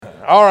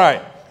All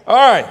right.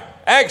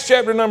 Acts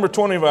chapter number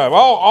 25.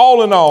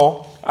 All in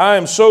all, I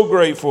am so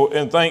grateful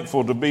and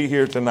thankful to be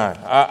here tonight.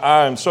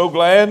 I am so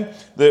glad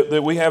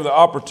that we have the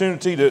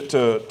opportunity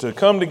to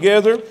come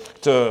together,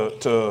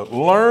 to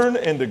learn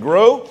and to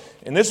grow.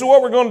 And this is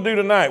what we're going to do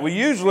tonight. We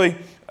usually,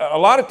 a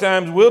lot of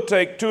times, we'll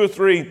take 2 or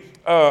 3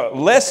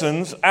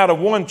 lessons out of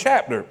one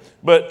chapter.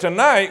 But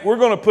tonight, we're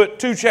going to put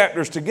 2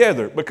 chapters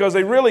together because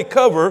they really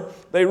cover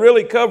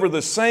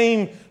the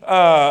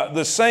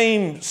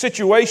same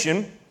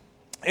situation.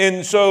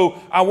 And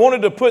so I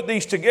wanted to put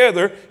these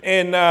together,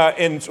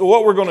 and so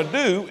what we're going to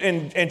do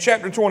in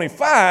chapter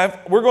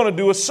 25, we're going to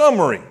do a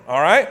summary, all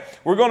right?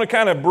 We're going to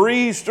kind of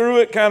breeze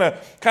through it, kind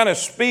of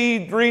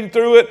speed read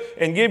through it,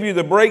 and give you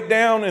the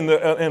breakdown and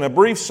a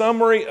brief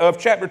summary of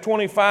chapter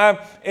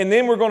 25, and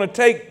then we're going to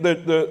take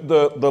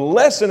the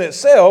lesson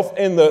itself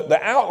and the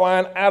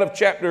outline out of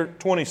chapter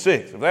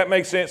 26. If that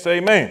makes sense, say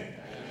amen.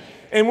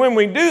 And when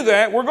we do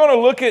that, we're going to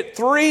look at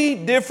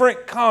 3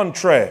 different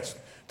contrasts.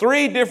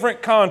 3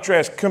 different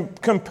contrasts,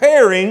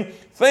 comparing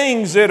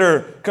things that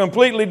are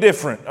completely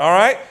different, all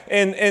right?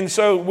 And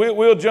so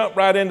we'll jump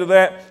right into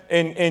that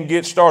and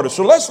get started.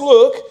 So let's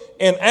look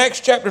in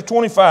Acts chapter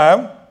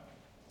 25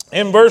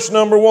 in verse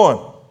number 1.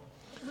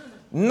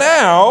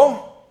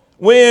 Now,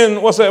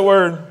 what's that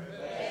word?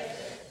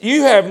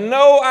 You have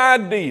no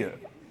idea.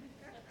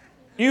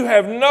 You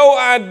have no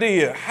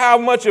idea how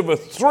much of a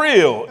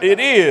thrill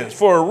it is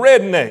for a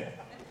redneck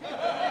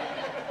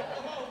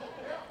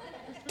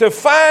to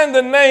find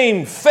the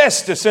name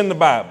Festus in the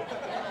Bible.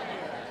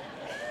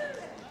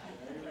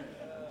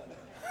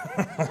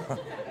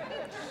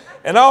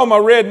 And all my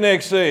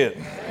rednecks said,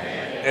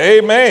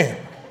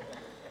 Amen.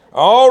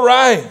 All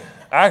right.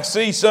 I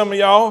see some of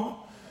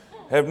y'all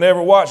have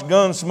never watched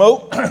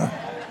Gunsmoke.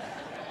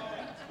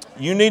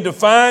 You need to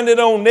find it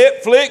on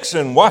Netflix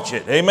and watch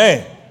it.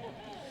 Amen.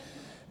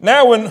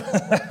 Now when,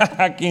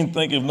 I can't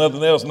think of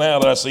nothing else now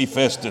that I see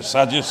Festus.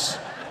 I just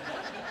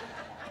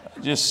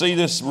see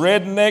this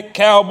redneck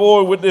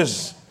cowboy with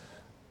this.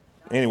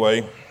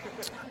 Anyway,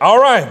 all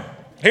right,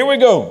 here we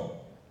go.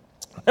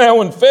 Now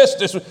when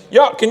Festus,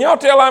 can y'all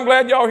tell I'm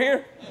glad y'all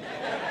here?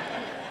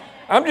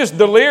 I'm just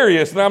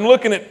delirious and I'm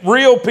looking at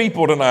real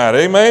people tonight,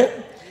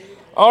 amen?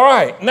 All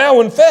right, now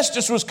when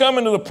Festus was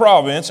coming to the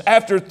province,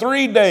 after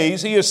 3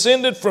 days he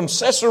ascended from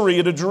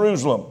Caesarea to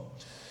Jerusalem.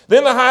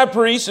 Then the high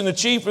priest and the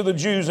chief of the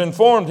Jews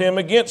informed him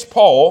against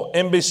Paul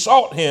and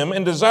besought him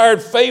and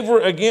desired favor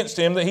against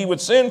him that he would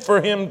send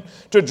for him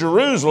to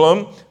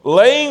Jerusalem,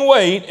 laying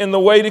wait in the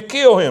way to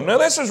kill him. Now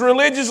this is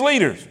religious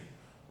leaders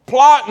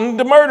plotting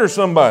to murder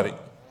somebody.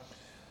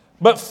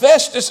 But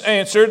Festus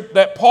answered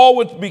that Paul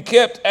would be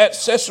kept at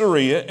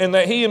Caesarea and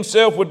that he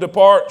himself would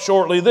depart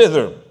shortly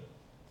thither.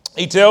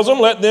 He tells them,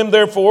 let them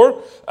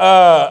therefore,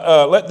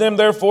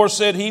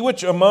 said he,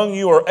 which among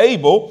you are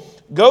able,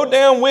 go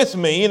down with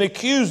me and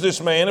accuse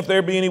this man if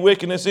there be any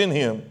wickedness in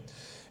him.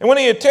 And when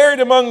he had tarried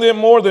among them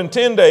more than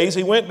 10 days,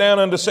 he went down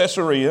unto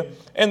Caesarea,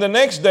 and the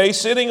next day,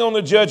 sitting on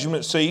the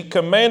judgment seat,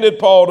 commanded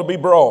Paul to be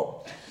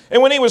brought.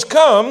 And when he was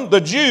come,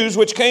 the Jews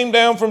which came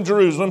down from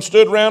Jerusalem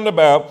stood round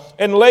about,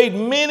 and laid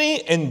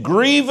many and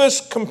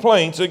grievous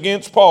complaints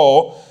against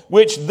Paul,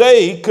 which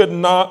they could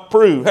not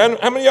prove. How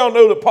many of y'all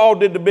know that Paul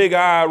did the big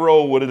eye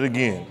roll with it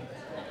again?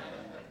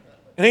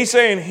 And he's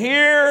saying,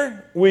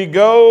 here we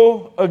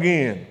go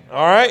again.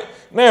 All right.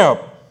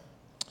 Now,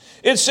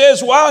 it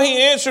says, while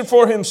he answered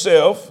for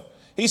himself,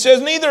 he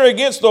says, neither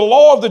against the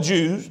law of the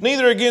Jews,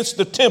 neither against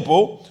the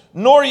temple,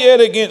 nor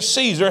yet against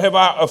Caesar have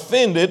I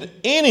offended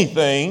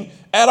anything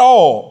at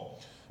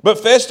all. But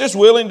Festus,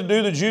 willing to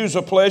do the Jews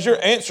a pleasure,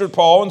 answered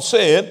Paul and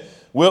said,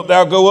 wilt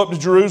thou go up to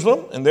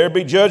Jerusalem and there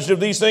be judged of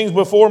these things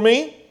before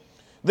me?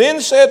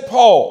 Then said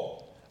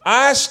Paul,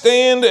 I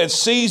stand at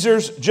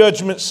Caesar's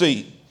judgment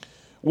seat,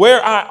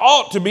 where I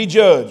ought to be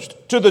judged.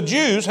 To the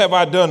Jews have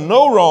I done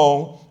no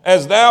wrong,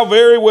 as thou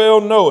very well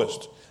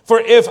knowest. For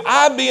if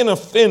I be an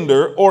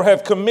offender or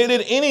have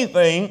committed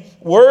anything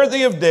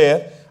worthy of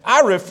death,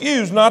 I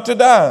refuse not to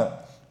die.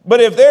 But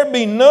if there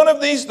be none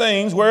of these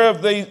things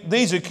whereof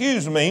these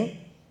accuse me,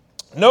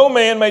 no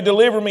man may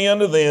deliver me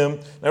unto them.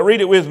 Now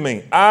read it with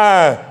me.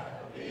 I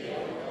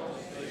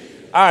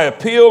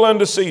appeal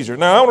unto Caesar.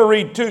 Now I want to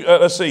read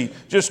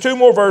just 2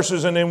 more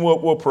verses and then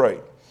we'll pray.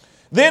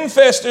 Then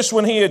Festus,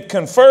 when he had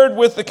conferred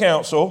with the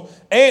council,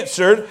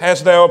 answered,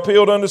 hast thou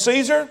appealed unto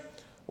Caesar?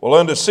 Well,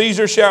 unto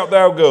Caesar shalt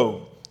thou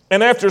go.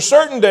 And after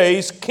certain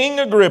days, King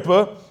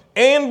Agrippa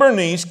and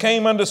Bernice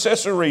came unto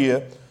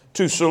Caesarea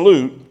to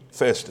salute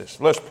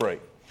Festus. Let's pray.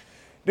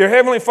 Dear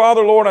Heavenly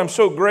Father, Lord, I'm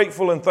so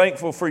grateful and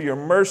thankful for your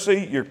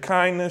mercy, your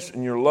kindness,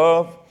 and your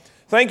love.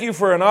 Thank you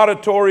for an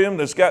auditorium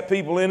that's got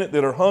people in it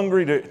that are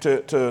hungry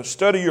to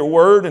study your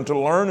word and to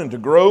learn and to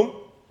grow.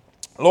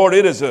 Lord,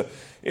 it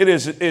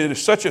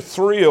is such a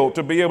thrill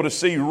to be able to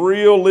see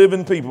real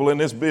living people in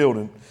this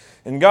building.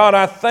 And God,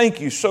 I thank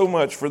you so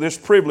much for this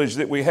privilege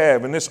that we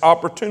have and this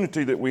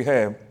opportunity that we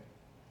have.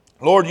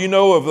 Lord, you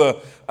know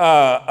of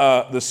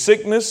the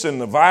sickness and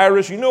the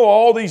virus. You know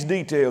all these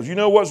details. You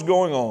know what's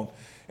going on.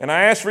 And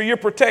I ask for your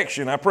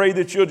protection. I pray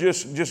that you'll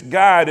just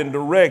guide and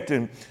direct.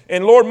 And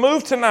Lord,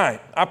 move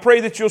tonight. I pray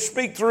that you'll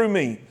speak through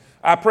me.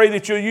 I pray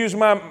that you'll use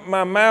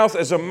my mouth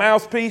as a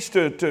mouthpiece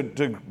to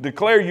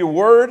declare your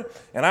word.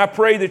 And I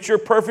pray that your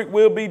perfect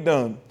will be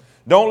done.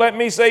 Don't let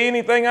me say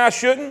anything I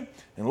shouldn't.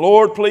 And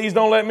Lord, please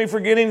don't let me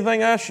forget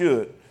anything I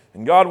should.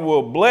 And God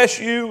will bless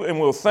you and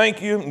will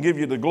thank you and give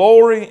you the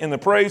glory and the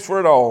praise for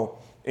it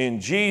all.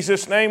 In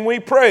Jesus' name we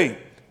pray.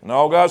 And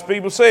all God's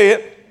people say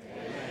it.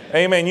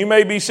 Amen. You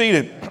may be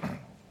seated.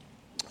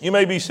 You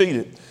may be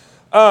seated.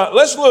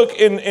 Let's look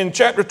in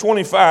chapter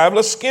 25.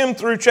 Let's skim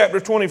through chapter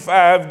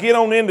 25. Get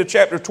on into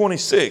chapter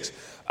 26.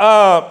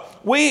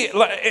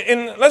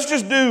 Let's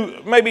just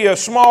do maybe a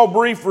small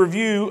brief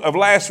review of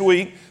last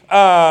week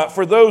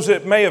for those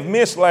that may have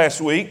missed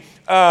last week.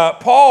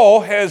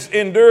 Paul has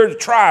endured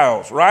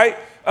trials, right?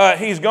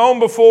 He's gone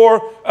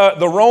before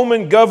the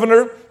Roman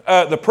governor,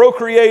 the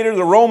procurator,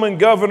 the Roman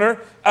governor,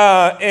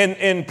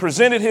 and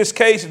presented his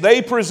case.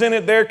 They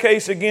presented their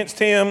case against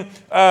him.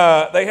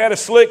 They had a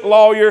slick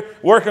lawyer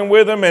working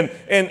with him,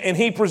 and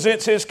he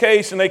presents his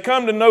case, and they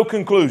come to no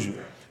conclusion.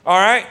 All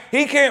right?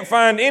 He can't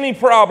find any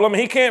problem.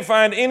 He can't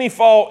find any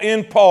fault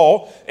in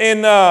Paul,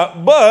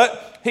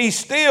 but he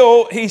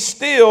still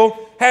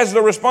has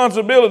the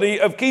responsibility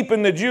of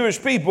keeping the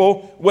Jewish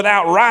people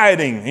without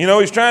rioting. You know,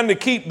 he's trying to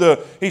keep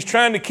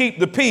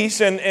the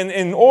peace, and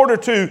in order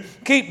to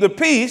keep the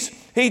peace,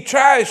 he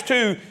tries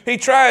to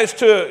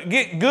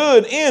get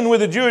good in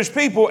with the Jewish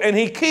people, and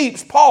he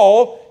keeps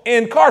Paul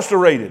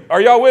incarcerated.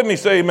 Are y'all with me?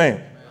 Say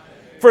amen.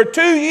 For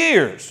 2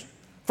 years.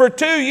 For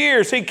 2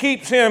 years, he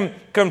keeps him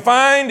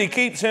confined. He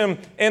keeps him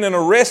in an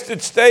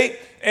arrested state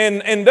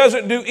and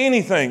doesn't do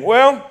anything.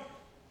 Well,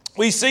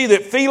 we see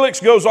that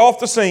Felix goes off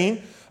the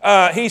scene.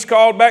 He's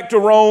called back to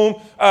Rome.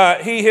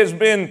 He has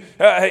been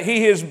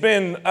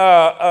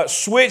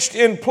switched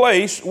in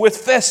place with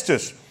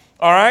Festus.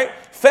 All right,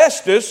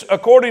 Festus,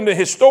 according to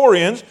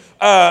historians,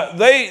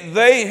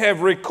 they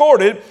have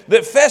recorded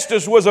that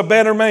Festus was a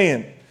better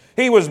man.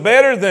 He was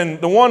better than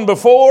the one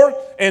before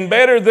and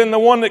better than the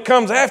one that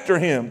comes after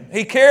him.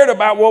 He cared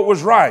about what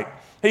was right.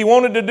 He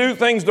wanted to do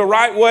things the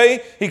right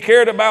way. He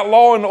cared about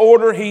law and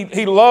order.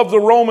 He loved the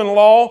Roman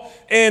law.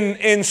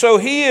 And so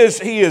he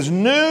is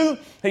new.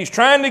 He's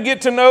trying to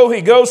get to know.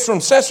 He goes from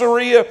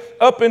Caesarea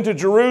up into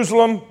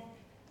Jerusalem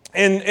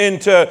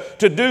and to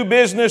do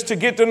business, to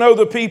get to know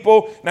the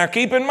people. Now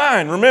keep in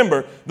mind,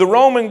 remember, the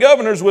Roman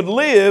governors would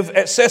live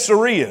at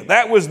Caesarea.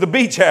 That was the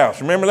beach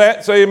house. Remember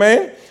that? Say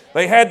amen.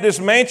 They had this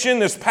mansion,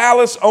 this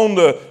palace on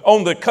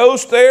the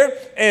coast there,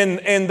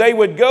 and they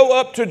would go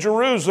up to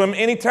Jerusalem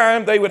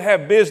anytime they would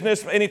have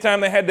business, anytime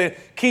they had to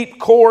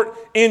keep court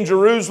in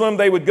Jerusalem.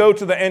 They would go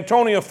to the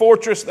Antonia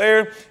Fortress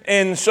there.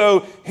 And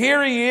so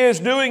here he is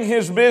doing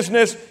his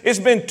business. It's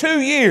been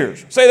 2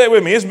 years. Say that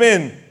with me. It's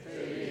been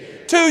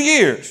 2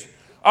 years.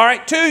 All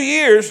right, 2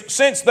 years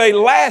since they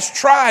last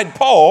tried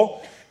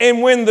Paul.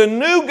 And when the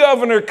new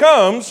governor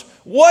comes,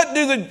 what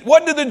do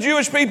the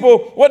Jewish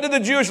people, what did the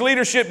Jewish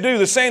leadership do,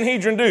 the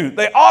Sanhedrin do?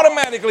 They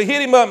automatically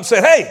hit him up and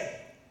said, hey,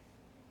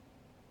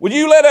 would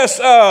you let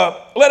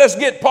us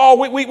get Paul?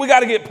 We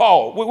got to get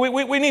Paul.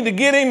 We need to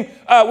get him.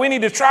 We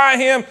need to try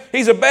him.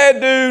 He's a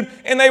bad dude.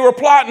 And they were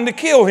plotting to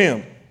kill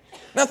him.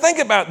 Now think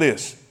about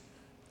this.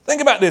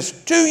 Think about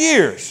this. 2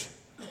 years.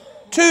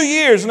 2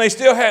 years and they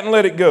still hadn't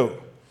let it go.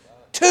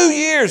 2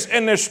 years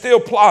and they're still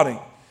plotting.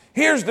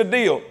 Here's the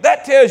deal.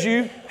 That tells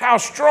you how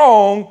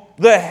strong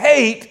the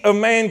hate of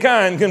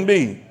mankind can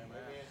be.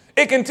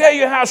 It can tell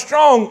you how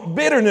strong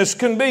bitterness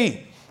can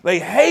be. They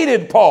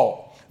hated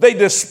Paul. They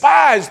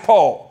despised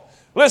Paul.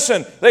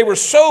 Listen, they were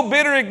so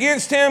bitter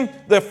against him,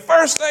 the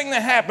first thing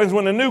that happens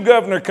when the new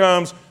governor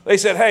comes, they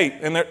said, hey,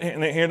 and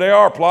here they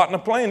are plotting a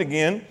plan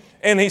again.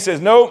 And he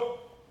says, no,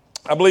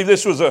 I believe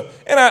this was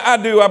I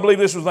believe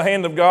this was the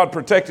hand of God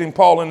protecting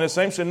Paul in this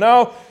thing. He said,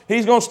 no,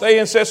 he's going to stay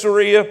in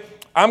Caesarea.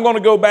 I'm going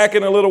to go back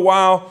in a little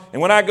while,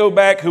 and when I go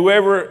back,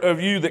 whoever of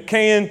you that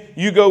can,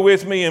 you go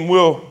with me, and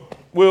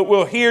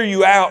we'll hear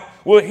you out.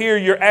 We'll hear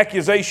your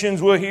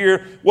accusations. We'll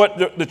hear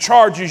what the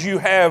charges you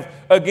have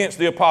against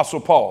the Apostle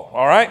Paul.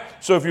 All right?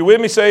 So if you're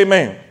with me, say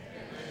amen.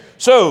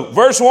 So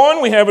verse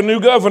 1, we have a new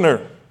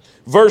governor.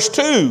 Verse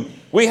 2,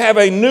 we have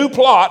a new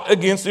plot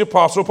against the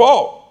Apostle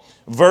Paul.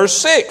 Verse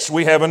 6,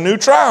 we have a new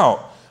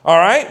trial. All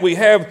right, we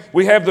have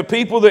the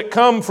people that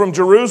come from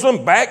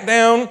Jerusalem back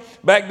down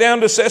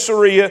to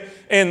Caesarea,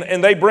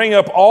 and they bring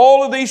up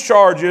all of these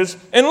charges.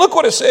 And look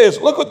what it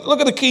says. Look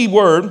at the key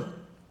word.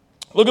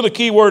 Look at the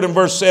key word in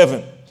verse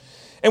 7.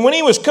 And when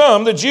he was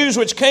come, the Jews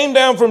which came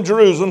down from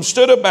Jerusalem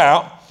stood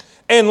about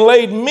and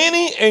laid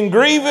many and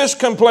grievous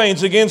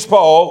complaints against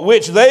Paul,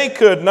 which they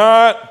could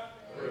not.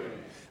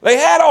 They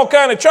had all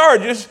kind of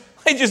charges.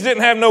 They just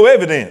didn't have no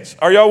evidence.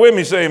 Are y'all with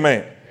me? Say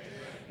amen.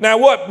 Now,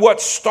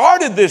 what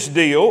started this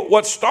deal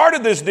was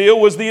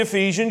the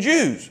Ephesian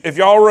Jews. If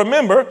y'all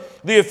remember,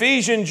 the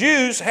Ephesian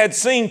Jews had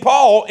seen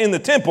Paul in the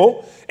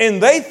temple,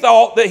 and they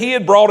thought that he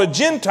had brought a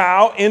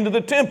Gentile into the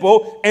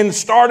temple and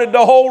started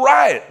the whole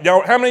riot.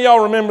 How many of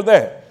y'all remember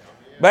that?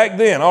 Back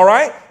then, all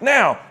right?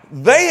 Now,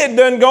 they had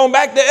done gone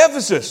back to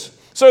Ephesus.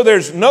 So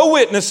there's no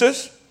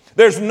witnesses,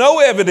 there's no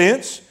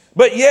evidence,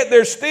 but yet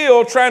they're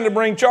still trying to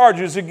bring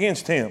charges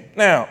against him.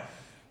 Now,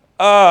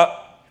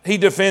 he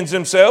defends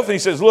himself and he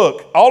says,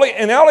 look, all he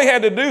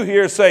had to do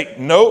here is say,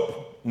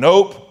 nope,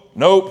 nope,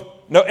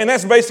 nope, no. And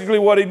that's basically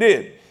what he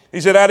did. He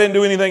said, I didn't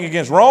do anything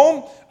against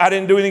Rome. I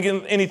didn't do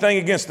anything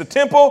against the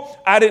temple.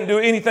 I didn't do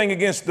anything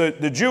against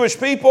the Jewish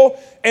people.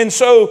 And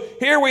so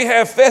here we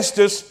have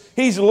Festus.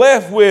 He's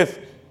left with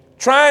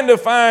trying to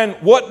find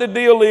what the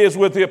deal is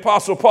with the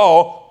Apostle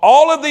Paul.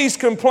 All of these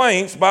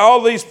complaints by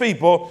all these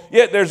people,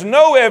 yet there's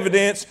no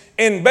evidence.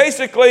 And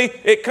basically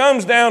it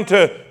comes down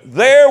to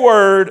their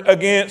word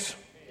against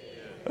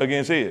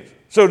his.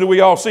 So do we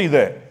all see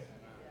that?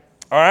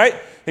 All right.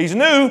 He's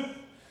new.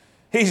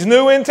 He's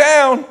new in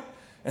town.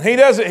 And he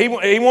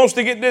wants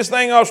to get this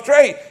thing off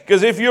straight,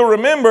 because if you'll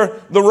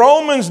remember, the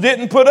Romans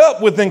didn't put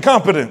up with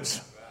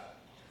incompetence.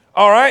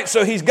 All right,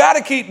 so he's got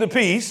to keep the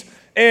peace,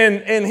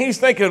 and he's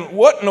thinking,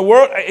 what in the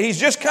world? He's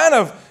just kind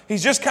of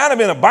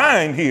in a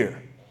bind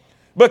here,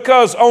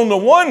 because on the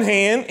one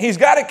hand, he's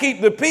got to keep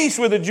the peace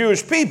with the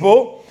Jewish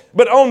people,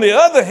 but on the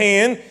other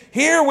hand,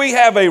 here we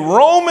have a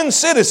Roman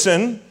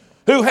citizen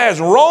who has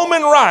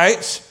Roman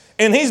rights,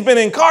 and he's been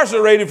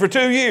incarcerated for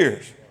 2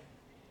 years.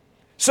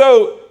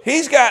 So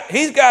he's got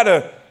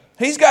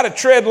to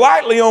tread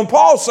lightly on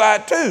Paul's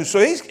side too. So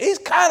he's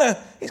kind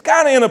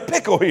of in a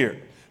pickle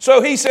here.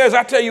 So he says,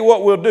 I tell you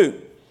what we'll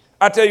do.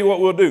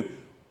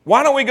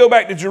 Why don't we go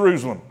back to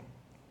Jerusalem?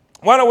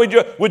 Why don't we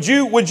would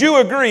you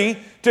agree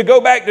to go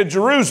back to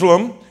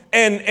Jerusalem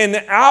and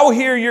I'll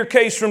hear your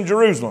case from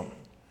Jerusalem?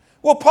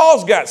 Well,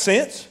 Paul's got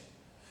sense.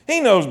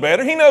 He knows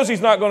better. He knows he's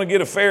not going to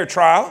get a fair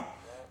trial.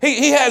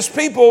 He has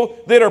people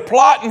that are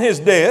plotting his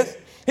death.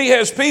 He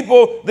has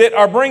people that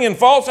are bringing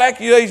false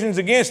accusations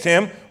against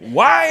him.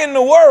 Why in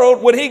the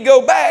world would he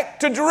go back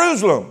to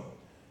Jerusalem?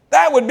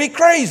 That would be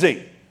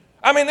crazy.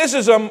 I mean, this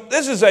is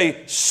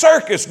a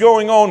circus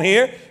going on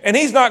here, and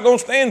he's not going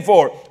to stand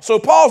for it. So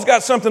Paul's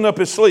got something up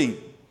his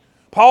sleeve.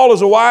 Paul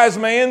is a wise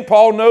man.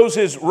 Paul knows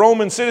his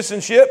Roman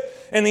citizenship,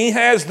 and he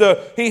has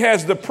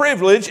the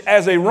privilege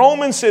as a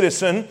Roman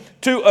citizen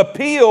to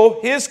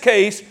appeal his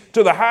case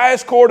to the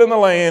highest court in the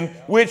land,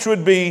 which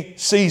would be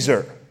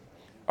Caesar.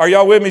 Are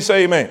y'all with me?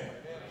 Say amen.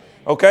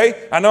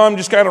 Okay? I know I'm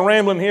just kind of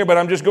rambling here, but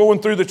I'm just going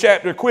through the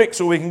chapter quick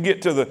so we can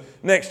get to the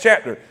next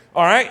chapter.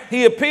 All right?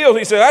 He appeals.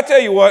 He said, I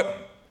tell you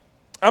what,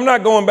 I'm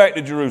not going back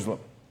to Jerusalem.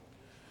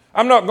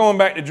 I'm not going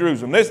back to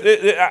Jerusalem. This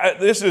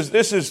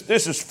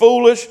is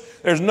foolish.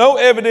 There's no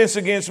evidence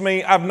against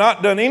me. I've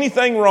not done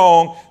anything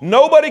wrong.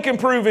 Nobody can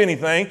prove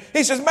anything.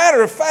 He says,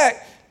 matter of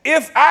fact,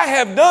 if I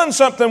have done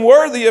something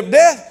worthy of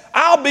death,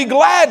 I'll be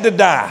glad to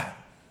die.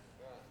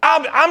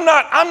 I'm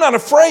not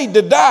afraid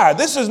to die.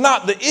 This is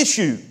not the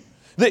issue.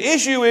 The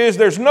issue is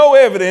there's no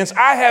evidence.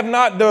 I have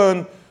not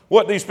done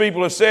what these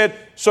people have said.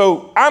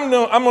 So I'm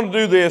going to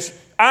do this.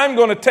 I'm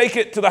going to take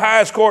it to the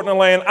highest court in the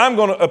land. I'm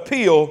going to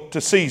appeal to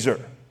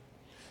Caesar.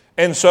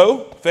 And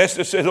so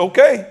Festus says,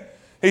 okay.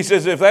 He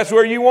says, if that's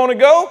where you want to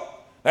go,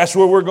 that's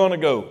where we're going to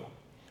go.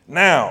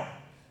 Now,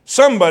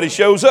 somebody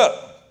shows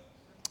up.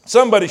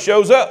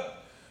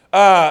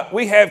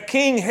 We have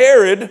King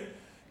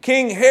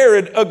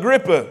Herod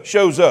Agrippa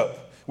shows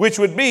up, which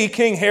would be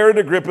King Herod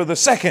Agrippa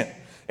II.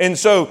 And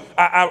so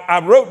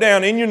I wrote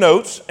down in your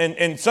notes,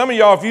 and some of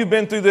y'all, if you've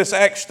been through this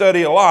Acts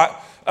study a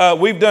lot,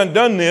 we've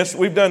done this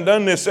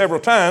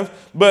several times.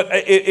 But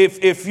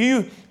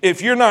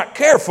if you're not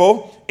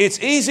careful, it's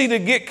easy to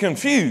get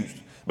confused,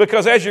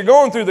 because as you're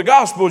going through the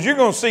Gospels, you're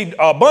going to see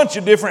a bunch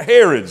of different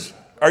Herods.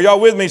 Are y'all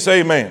with me?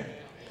 Say amen.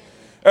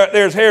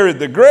 There's Herod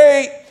the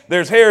Great.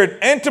 There's Herod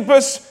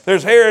Antipas,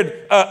 there's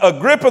Herod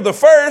Agrippa the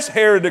First,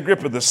 Herod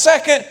Agrippa the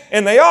Second,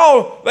 and they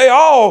all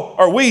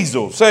are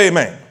weasels. Say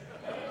amen.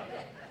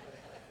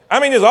 I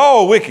mean, it's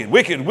all wicked.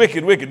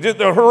 Just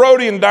the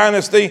Herodian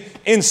dynasty,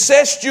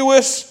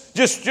 incestuous,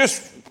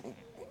 just,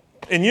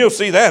 and you'll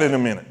see that in a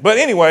minute. But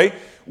anyway,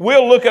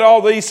 we'll look at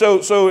all these.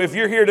 So if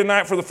you're here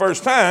tonight for the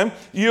first time,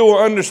 you'll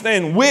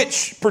understand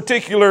which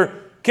particular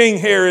King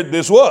Herod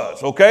this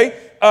was. Okay.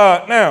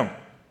 Now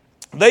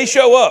they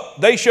show up.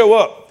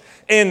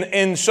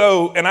 And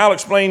I'll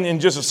explain in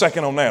just a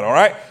second on that, all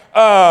right?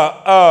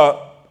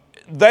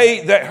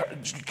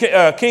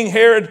 King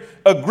Herod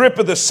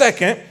Agrippa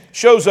II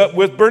shows up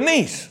with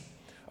Bernice,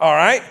 all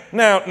right?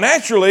 Now,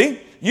 naturally,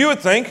 you would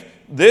think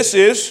this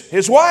is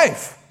his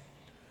wife.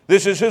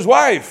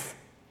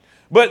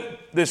 But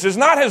this is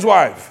not his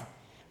wife.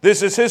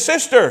 This is his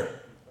sister,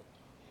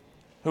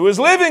 who is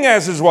living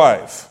as his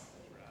wife.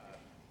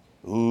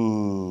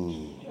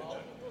 Ooh.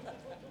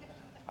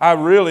 I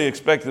really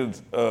expected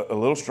a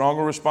little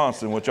stronger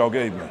response than what y'all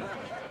gave me.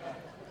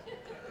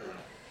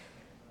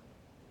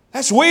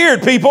 That's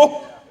weird,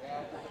 people.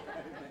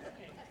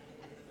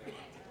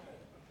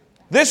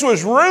 This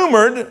was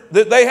rumored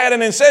that they had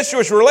an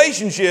incestuous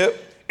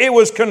relationship. It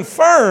was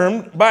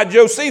confirmed by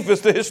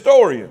Josephus, the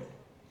historian.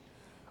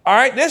 All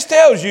right, this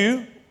tells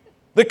you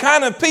the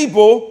kind of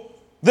people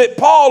that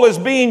Paul is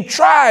being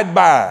tried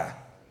by.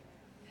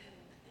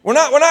 We're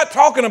not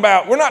talking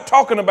about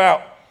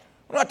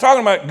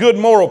good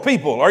moral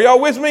people. Are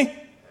y'all with me? Amen.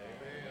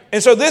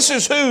 And so this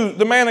is who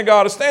the man of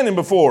God is standing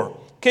before.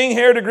 King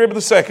Herod Agrippa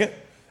II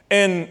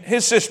and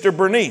his sister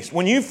Bernice.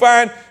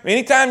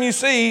 Anytime you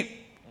see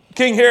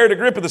King Herod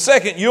Agrippa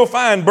II, you'll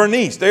find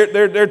Bernice.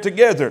 They're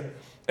together.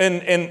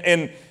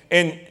 And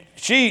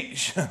she,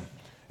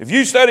 if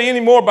you study any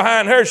more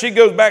behind her, she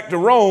goes back to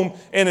Rome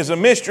and is a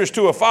mistress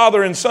to a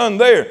father and son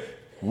there.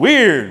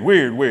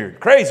 Weird,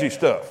 crazy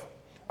stuff.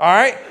 All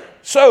right?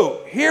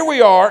 So here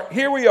we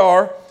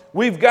are.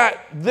 We've got,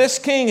 this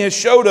king has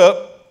showed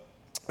up,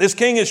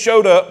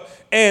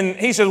 and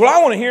he says, well,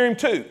 I want to hear him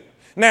too.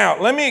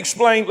 Now, let me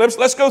explain.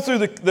 Let's go through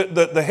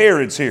the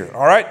Herods here,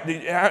 all right?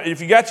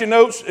 If you got your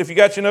notes,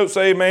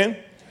 say amen.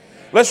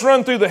 Let's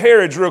run through the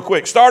Herods real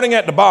quick, starting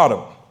at the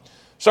bottom.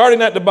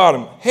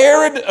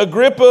 Herod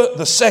Agrippa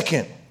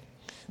II.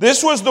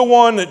 This was the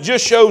one that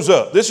just shows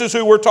up. This is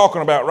who we're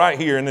talking about right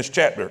here in this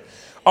chapter.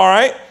 All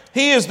right?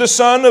 He is the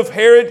son of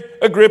Herod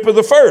Agrippa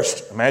I.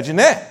 Imagine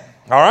that.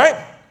 All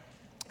right?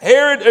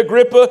 Herod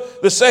Agrippa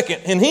II.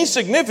 And he's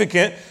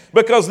significant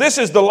because this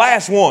is the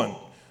last one.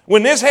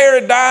 When this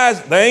Herod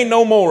dies, there ain't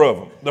no more of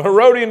them. The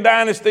Herodian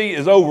dynasty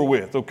is over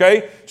with,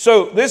 okay?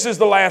 So this is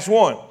the last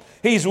one.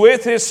 He's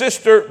with his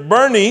sister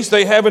Bernice.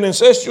 They have an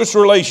incestuous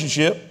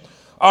relationship.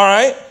 All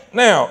right?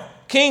 Now,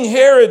 King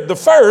Herod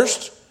I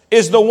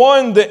is the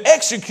one that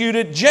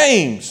executed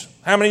James.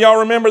 How many of y'all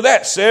remember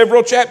that?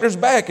 Several chapters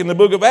back in the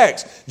book of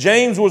Acts.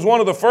 James was one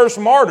of the first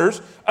martyrs.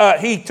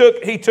 He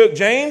took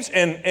James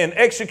and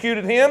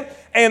executed him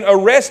and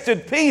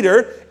arrested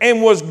Peter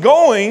and was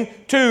going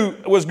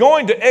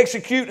to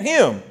execute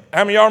him.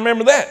 How many of y'all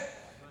remember that?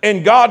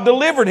 And God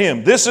delivered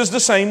him. This is the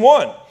same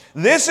one.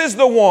 This is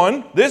the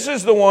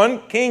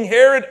one, King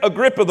Herod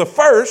Agrippa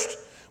I,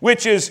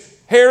 which is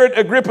Herod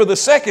Agrippa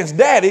II's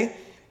daddy.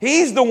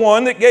 He's the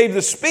one that gave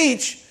the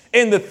speech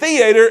in the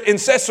theater in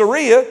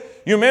Caesarea.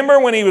 You remember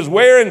when he was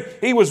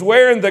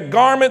wearing the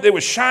garment that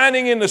was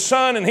shining in the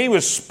sun, and he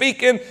was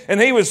speaking,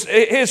 and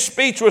his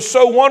speech was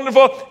so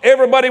wonderful,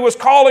 everybody was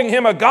calling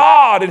him a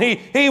god, and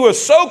he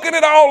was soaking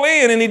it all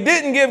in, and he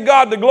didn't give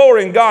God the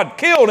glory, and God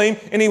killed him,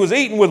 and he was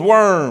eaten with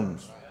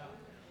worms.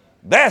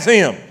 That's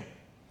him.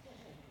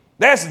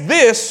 That's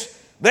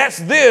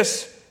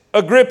this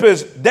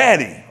Agrippa's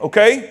daddy,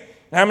 okay?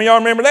 How many of y'all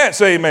remember that?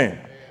 Say amen.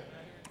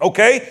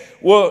 Okay,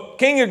 well,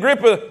 King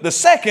Agrippa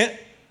II,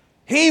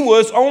 he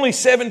was only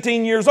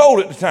 17 years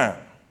old at the time.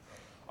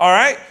 All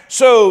right,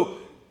 so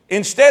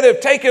instead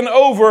of taking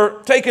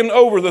over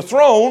the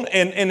throne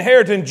and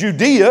inheriting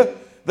Judea,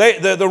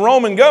 the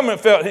Roman government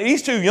felt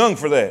he's too young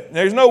for that.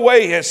 There's no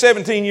way at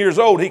 17 years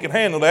old he could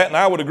handle that, and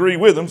I would agree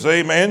with them.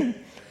 Say amen.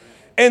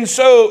 And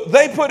so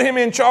they put him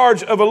in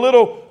charge of a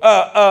little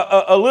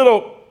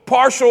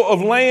parcel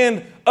of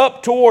land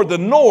up toward the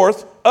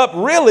north, up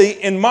really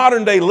in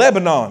modern day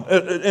Lebanon,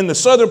 in the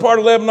southern part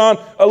of Lebanon,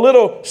 a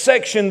little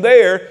section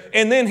there.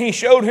 And then he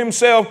showed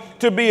himself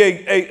to be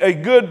a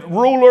good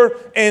ruler,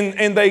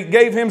 and they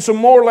gave him some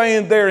more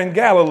land there in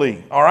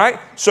Galilee. All right.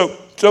 So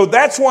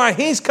that's why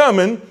he's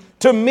coming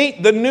to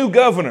meet the new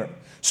governor.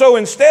 So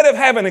instead of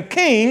having a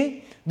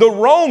king, the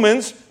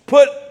Romans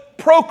put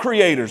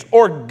procreators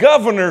or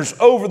governors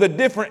over the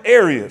different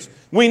areas.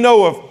 We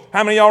know of,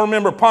 how many of y'all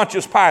remember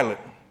Pontius Pilate?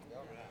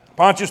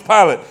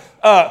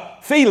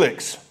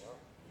 Felix,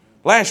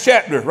 last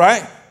chapter,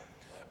 right?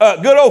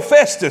 Good old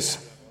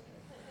Festus.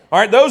 All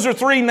right, those are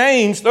three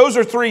names.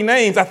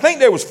 I think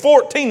there was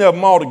 14 of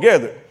them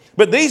altogether.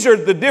 But these are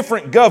the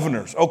different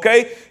governors,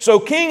 okay? So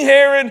King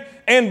Herod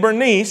and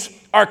Bernice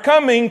are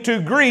coming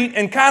to greet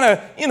and kind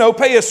of,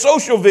 pay a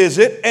social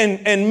visit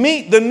and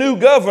meet the new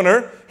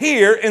governor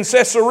here in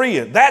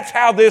Caesarea. That's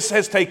how this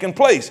has taken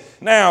place.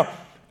 Now,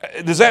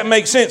 does that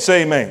make sense?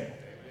 Say amen.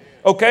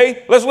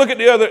 Okay, let's look at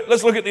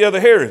the other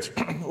Herods.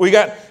 We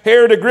got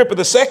Herod Agrippa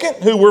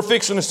II, who we're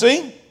fixing to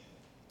see.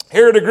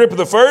 Herod Agrippa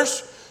I,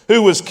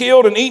 who was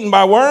killed and eaten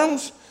by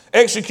worms,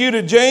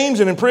 executed James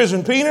and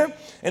imprisoned Peter.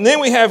 And then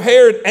we have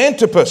Herod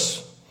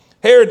Antipas.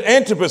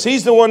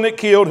 He's the one that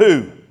killed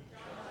who?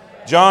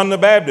 John the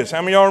Baptist.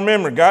 How many of y'all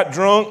remember? Got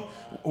drunk,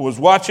 was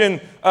watching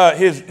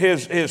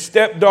his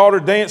stepdaughter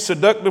dance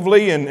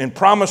seductively and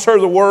promised her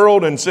the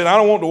world and said, I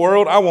don't want the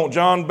world, I want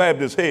John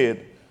Baptist's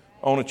head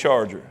on a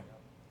charger.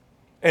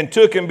 And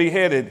took and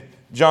beheaded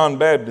John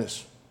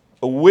Baptist,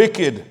 a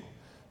wicked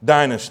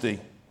dynasty.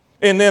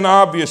 And then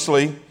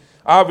obviously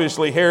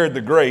Herod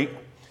the Great.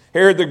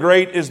 Herod the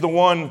Great is the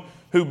one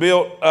who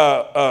built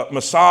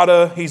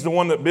Masada. He's the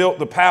one that built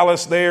the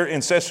palace there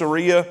in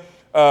Caesarea.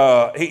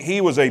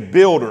 He was a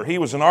builder. He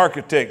was an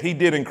architect. He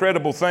did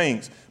incredible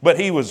things, but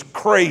he was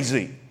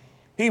crazy.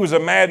 He was a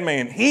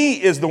madman.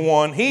 He is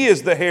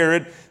the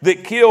Herod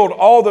that killed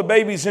all the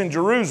babies in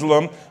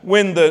Jerusalem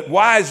when the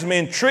wise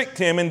men tricked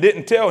him and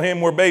didn't tell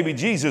him where baby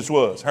Jesus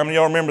was. How many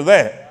of y'all remember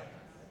that?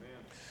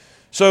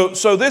 So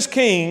this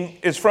king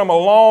is from a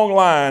long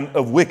line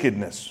of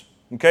wickedness.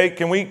 Okay,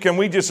 can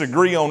we just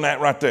agree on that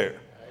right there?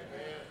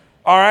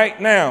 All right,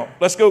 now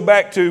let's go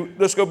back to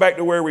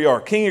where we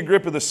are. King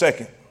Agrippa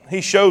II.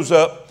 He shows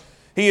up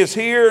He is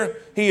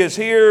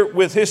here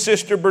with his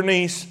sister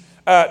Bernice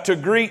to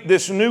greet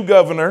this new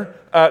governor,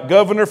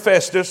 Governor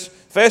Festus.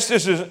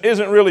 Festus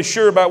isn't really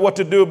sure about what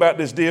to do about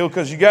this deal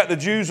because you got the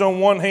Jews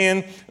on one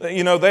hand,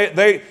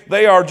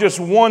 they are just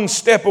one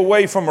step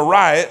away from a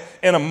riot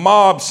and a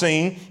mob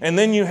scene, and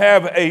then you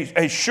have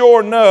a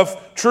sure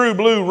enough true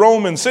blue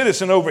Roman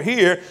citizen over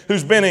here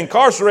who's been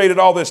incarcerated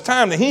all this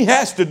time that he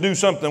has to do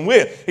something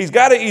with. He's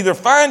got to either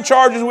find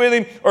charges with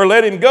him or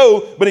let him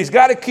go, but he's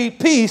got to keep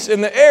peace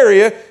in the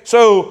area.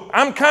 So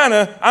I'm kind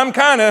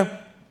of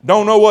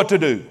don't know what to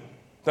do.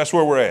 That's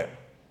where we're at.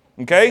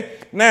 Okay?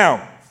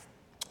 Now,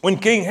 when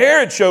King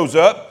Herod shows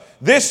up,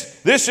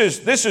 this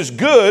is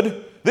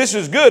good. This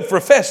is good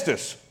for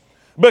Festus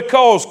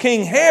because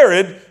King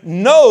Herod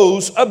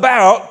knows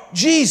about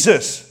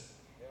Jesus.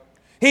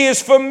 He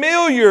is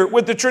familiar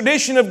with the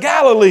tradition of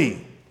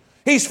Galilee.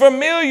 He's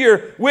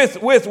familiar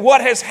with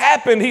what has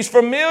happened. He's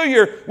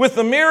familiar with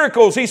the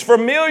miracles. He's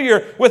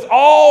familiar with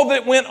all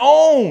that went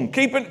on.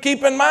 Keep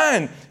in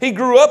mind, he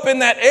grew up in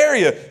that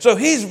area. So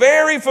he's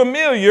very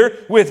familiar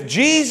with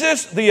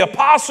Jesus, the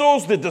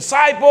apostles, the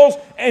disciples,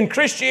 and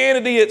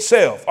Christianity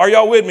itself. Are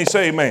y'all with me?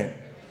 Say amen.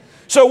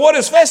 So what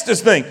does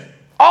Festus think?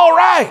 All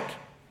right,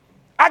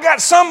 I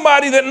got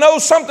somebody that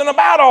knows something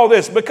about all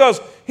this, because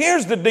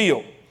here's the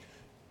deal.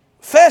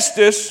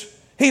 Festus,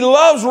 he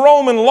loves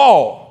Roman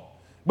law,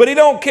 but he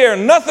don't care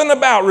nothing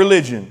about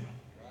religion.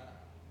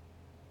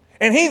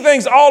 And he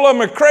thinks all of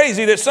them are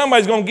crazy that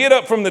somebody's going to get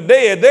up from the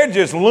dead. They're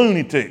just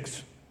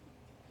lunatics.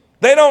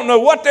 They don't know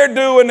what they're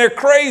doing. They're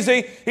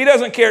crazy. He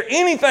doesn't care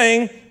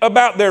anything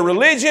about their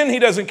religion. He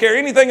doesn't care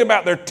anything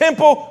about their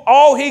temple.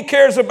 All he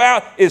cares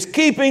about is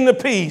keeping the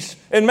peace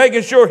and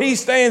making sure he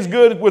stands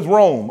good with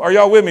Rome. Are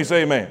y'all with me?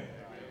 Say amen.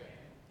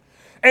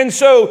 And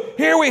so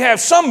here we have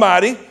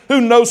somebody who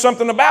knows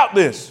something about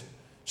this.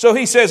 So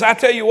he says, I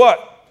tell you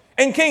what.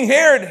 And King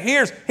Herod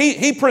hears,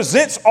 he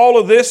presents all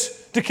of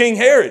this to King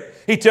Herod.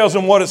 He tells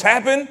him what has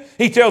happened.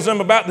 He tells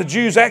him about the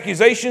Jews'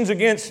 accusations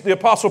against the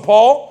Apostle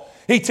Paul.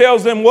 He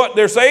tells them what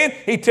they're saying.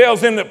 He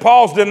tells them that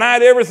Paul's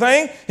denied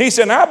everything. He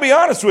said, I'll be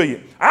honest with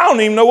you, I don't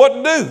even know what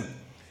to do.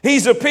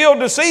 He's appealed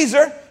to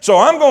Caesar, so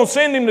I'm going to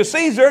send him to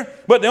Caesar.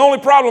 But the only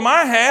problem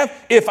I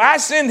have, if I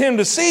send him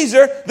to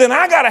Caesar, then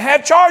I got to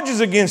have charges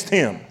against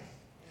him.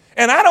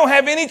 And I don't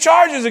have any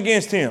charges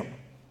against him.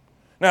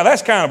 Now,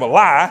 that's kind of a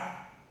lie.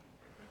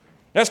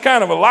 That's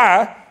kind of a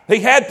lie. He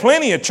had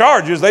plenty of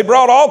charges. They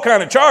brought all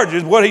kind of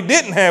charges. What he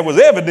didn't have was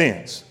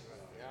evidence.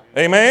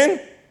 Amen?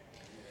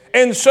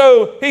 And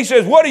so he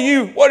says, what do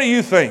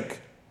you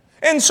think?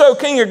 And so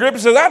King Agrippa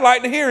says, I'd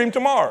like to hear him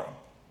tomorrow.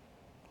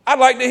 I'd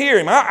like to hear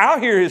him. I'll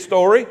hear his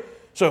story.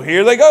 So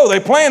here they go. They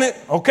plan it.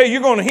 Okay,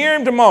 you're going to hear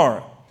him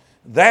tomorrow.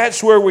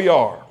 That's where we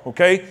are.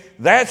 Okay?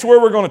 That's where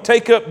we're going to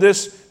take up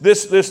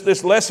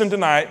this lesson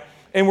tonight,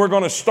 and we're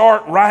going to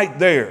start right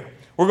there.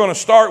 We're going to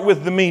start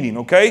with the meeting,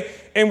 okay?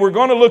 And we're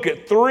going to look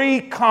at three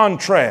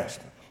contrasts.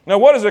 Now,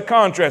 what is a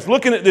contrast?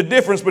 Looking at the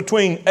difference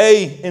between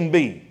A and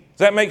B. Does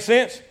that make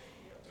sense?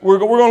 We're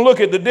going to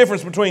look at the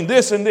difference between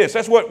this and this.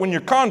 That's what, when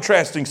you're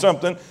contrasting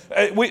something,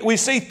 we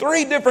see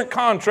three different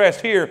contrasts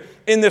here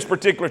in this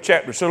particular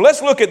chapter. So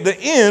let's look at the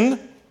end.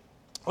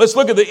 Let's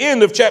look at the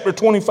end of chapter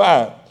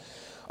 25.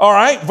 All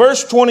right,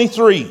 verse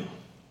 23.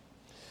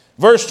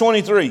 Verse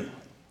 23.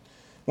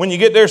 When you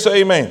get there,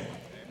 say amen.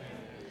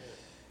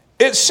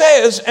 It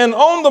says, and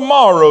on the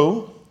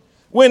morrow,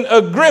 when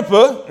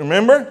Agrippa,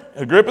 remember,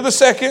 Agrippa the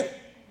second,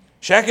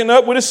 shacking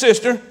up with his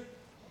sister,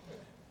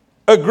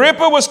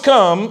 Agrippa was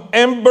come,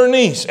 and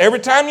Bernice. Every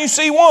time you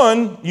see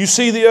one, you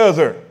see the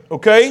other,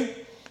 okay?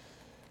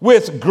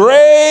 With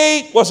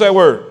great, what's that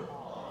word?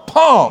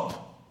 Pomp.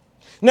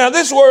 Now,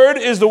 this word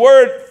is the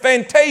word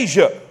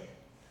fantasia,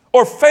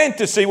 or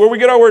fantasy, where we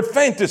get our word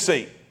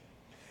fantasy.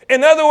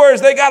 In other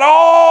words, they got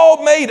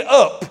all made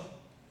up.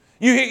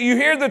 You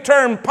hear the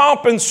term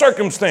pomp and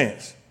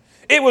circumstance.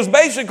 It was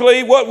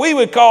basically what we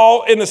would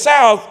call in the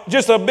South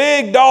just a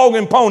big dog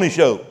and pony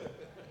show.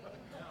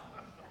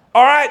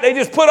 All right, they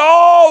just put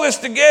all this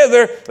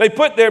together. They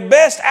put their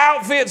best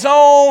outfits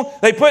on.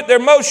 They put their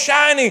most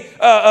shiny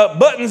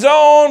buttons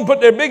on, put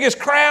their biggest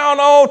crown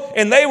on,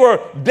 and they were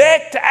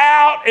decked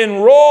out in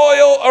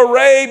royal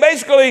array.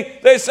 Basically,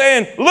 they're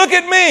saying, look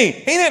at me.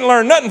 He didn't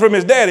learn nothing from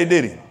his daddy,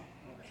 did he?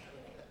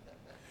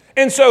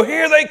 And so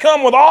here they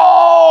come with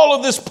all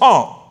of this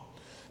pomp.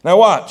 Now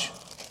watch.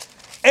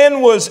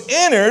 And was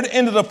entered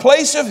into the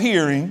place of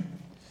hearing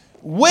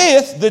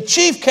with the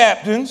chief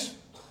captains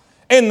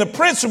and the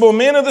principal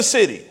men of the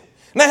city.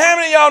 Now how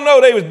many of y'all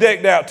know they was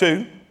decked out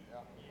too?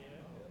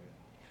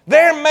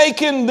 They're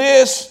making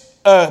this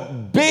a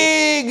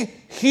big,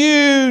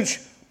 huge,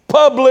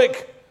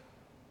 public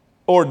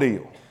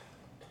ordeal.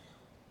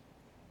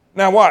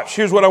 Now watch.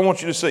 Here's what I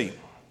want you to see.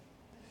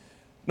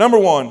 Number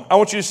one, I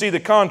want you to see the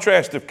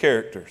contrast of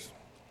characters.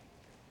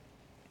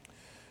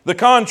 The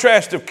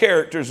contrast of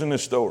characters in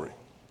this story.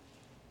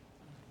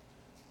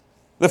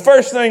 The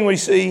first thing we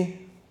see,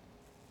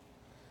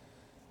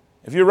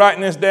 if you're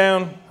writing this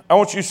down, I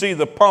want you to see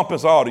the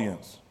pompous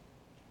audience.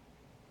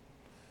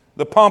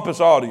 The pompous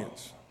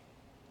audience.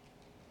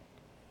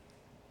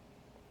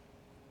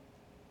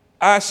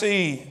 I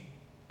see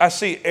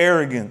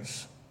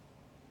arrogance.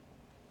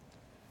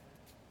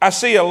 I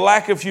see a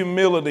lack of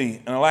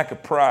humility and a lack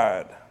of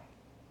pride.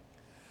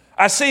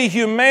 I see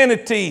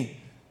humanity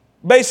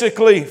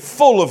basically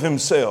full of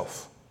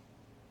himself.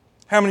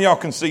 How many of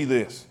y'all can see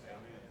this?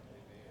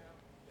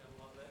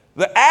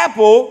 The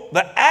apple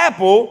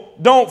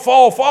don't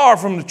fall far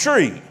from the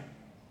tree.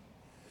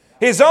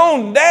 His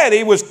own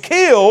daddy was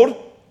killed,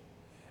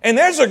 and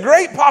there's a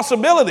great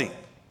possibility.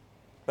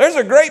 There's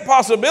a great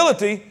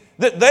possibility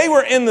that they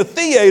were in the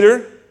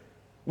theater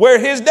where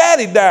his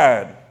daddy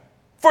died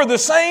for the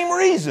same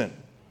reason.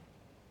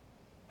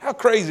 How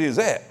crazy is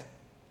that?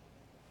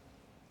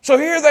 So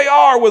here they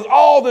are with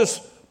all this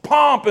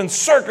pomp and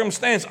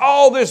circumstance,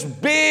 all this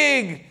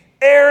big,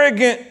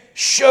 arrogant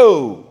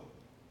show.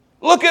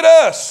 Look at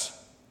us.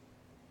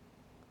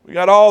 We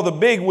got all the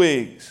big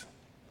wigs,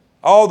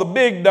 all the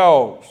big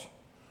dogs,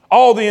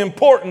 all the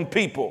important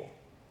people.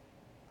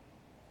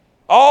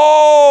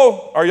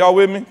 All, are y'all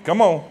with me?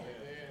 Come on.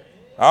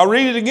 I'll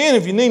read it again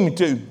if you need me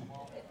to.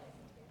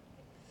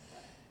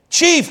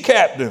 Chief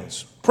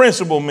captains,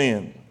 principal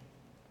men.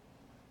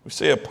 We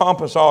see a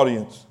pompous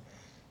audience.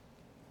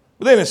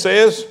 But then it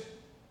says,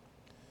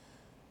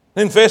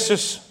 then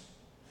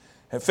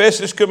at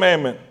Festus'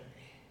 commandment,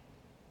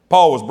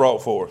 Paul was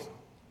brought forth.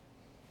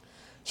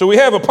 So we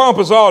have a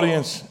pompous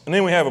audience, and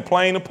then we have a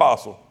plain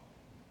apostle.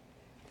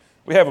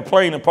 We have a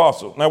plain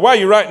apostle. Now, while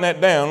you're writing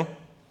that down,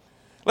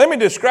 let me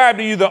describe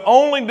to you the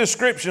only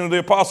description of the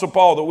Apostle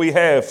Paul that we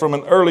have from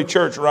an early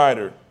church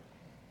writer.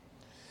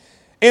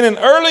 In an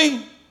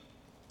early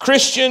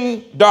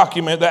Christian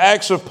document, the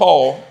Acts of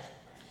Paul,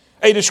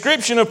 a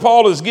description of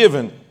Paul is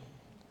given. It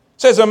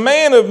says, a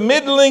man of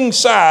middling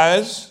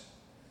size,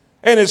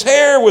 and his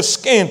hair was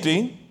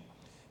scanty,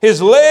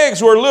 his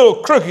legs were a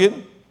little crooked,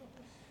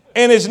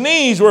 and his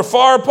knees were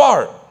far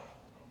apart.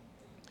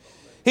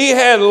 He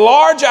had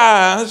large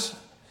eyes,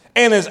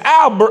 and his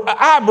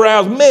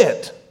eyebrows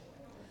met,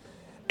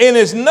 and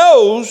his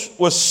nose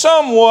was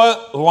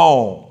somewhat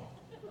long.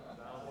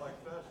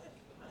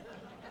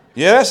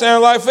 Yeah, that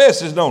sounds like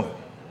Festus, don't it?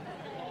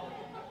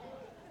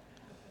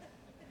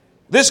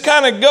 This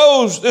kind of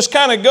goes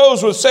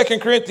with 2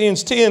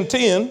 Corinthians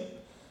 10:10.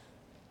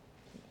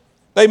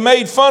 They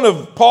made fun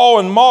of Paul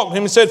and mocked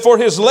him and said, for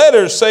his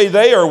letters, say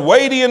they, are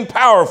weighty and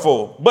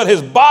powerful, but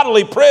his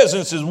bodily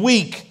presence is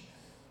weak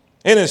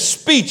and his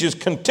speech is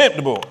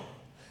contemptible.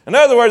 In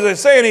other words, they're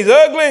saying he's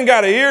ugly and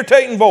got an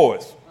irritating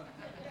voice.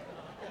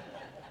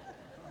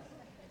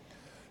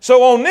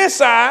 So on this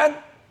side,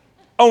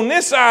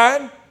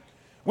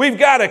 we've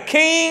got a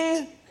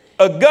king,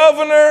 a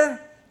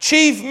governor,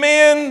 chief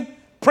men,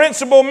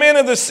 principal men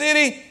of the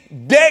city,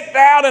 decked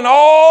out in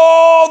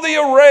all the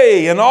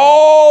array and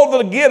all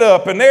the get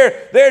up, and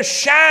they're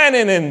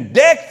shining and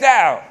decked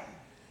out.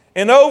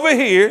 And over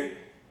here,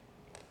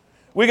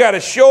 we got a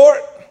short,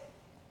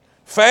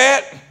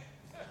 fat,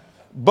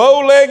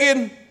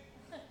 bow-legged,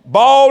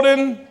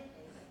 balding,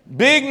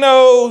 big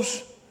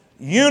nose,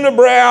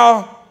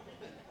 unibrow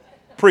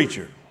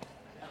preacher.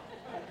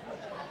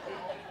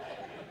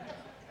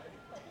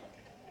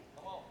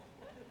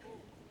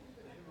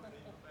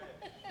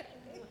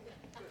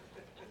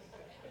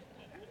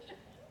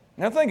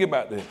 Now think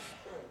about this.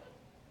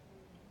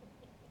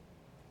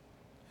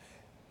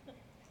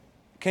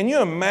 Can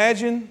you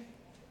imagine?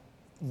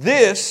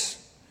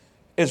 This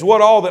is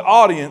what all the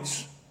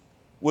audience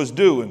was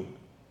doing.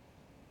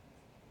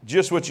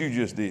 Just what you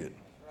just did.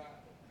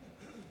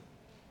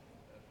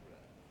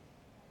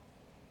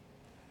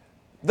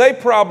 They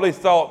probably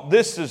thought,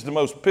 this is the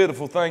most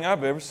pitiful thing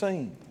I've ever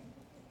seen.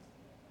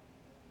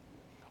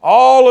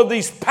 All of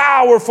these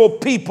powerful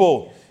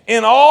people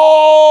in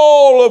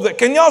all of that.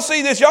 Can y'all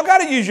see this? Y'all got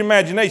to use your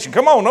imagination.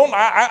 Come on,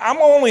 I'm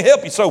going to only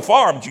help you so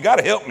far, but you got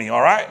to help me,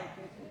 all right?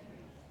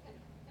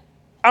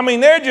 I mean,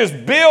 they're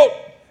just built,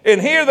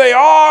 and here they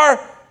are,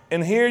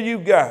 and here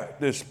you've got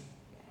this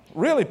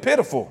really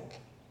pitiful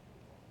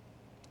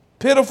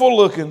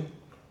looking,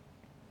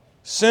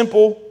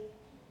 simple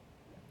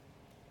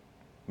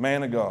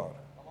man of God.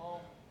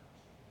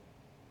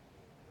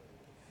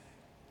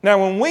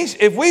 Now,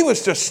 if we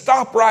was to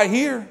stop right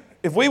here,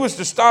 well,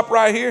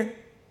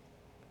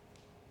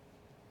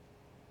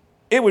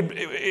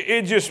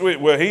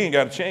 he ain't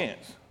got a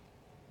chance.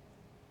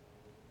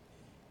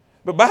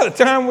 But by the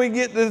time we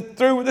get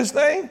through with this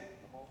thing,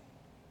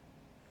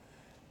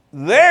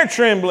 they're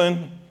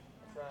trembling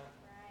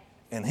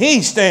and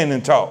he's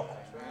standing tall.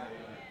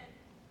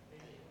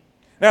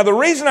 Now, the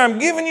reason I'm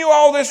giving you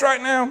all this right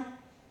now,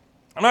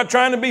 I'm not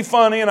trying to be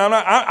funny, and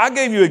I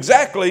gave you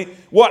exactly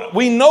what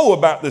we know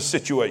about this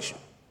situation.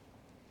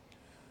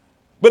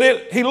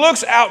 But he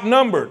looks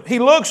outnumbered. He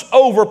looks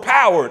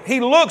overpowered. He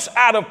looks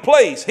out of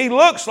place. He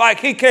looks like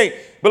he can't.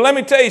 But let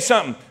me tell you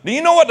something. Do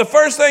you know what the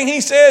first thing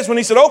he says when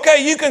he said,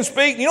 okay, you can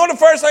speak? You know what the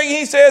first thing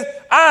he says?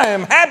 I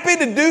am happy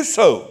to do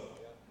so.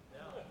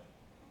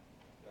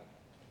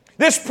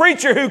 This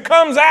preacher who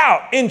comes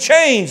out in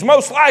chains,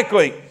 most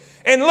likely,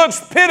 and looks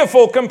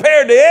pitiful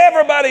compared to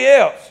everybody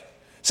else,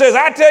 says,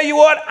 I tell you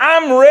what,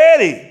 I'm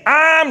ready.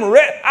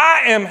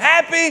 I am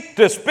happy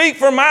to speak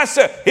for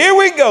myself. Here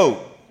we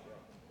go.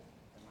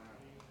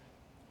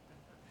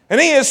 And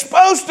he is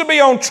supposed to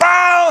be on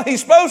trial. He's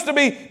supposed to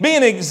be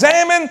being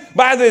examined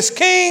by this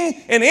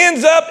king and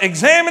ends up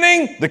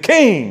examining the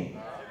king.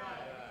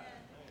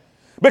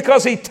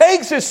 Because he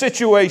takes his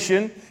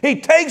situation,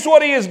 he takes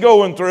what he is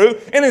going through,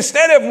 and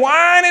instead of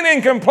whining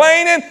and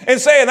complaining and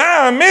saying,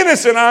 I'm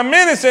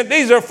innocent,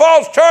 these are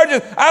false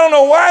charges, I don't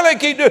know why they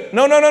keep doing it.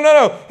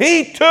 No.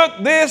 He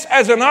took this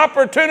as an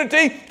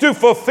opportunity to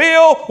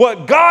fulfill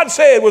what God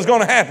said was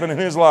going to happen in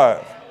his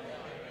life.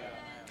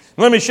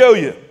 Let me show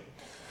you.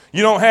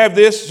 You don't have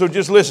this, so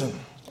just listen.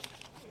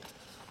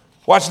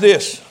 Watch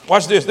this.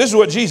 This is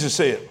what Jesus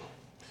said.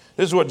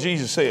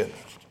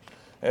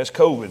 That's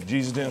COVID.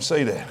 Jesus didn't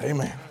say that.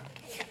 Amen.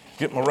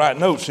 Get my right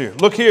notes here.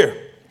 Look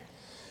here.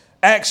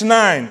 Acts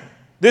 9.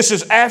 This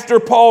is after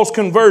Paul's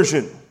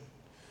conversion.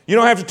 You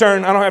don't have to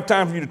turn. I don't have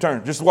time for you to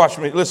turn. Just watch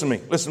me. Listen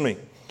to me.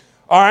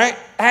 All right.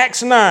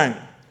 Acts 9.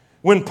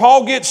 When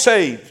Paul gets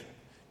saved,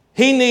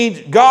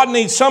 God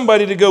needs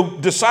somebody to go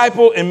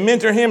disciple and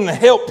mentor him and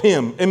help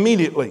him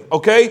immediately.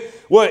 Okay.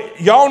 Well,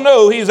 y'all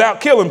know he's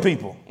out killing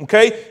people.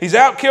 Okay. He's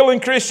out killing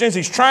Christians.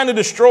 He's trying to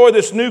destroy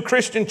this new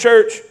Christian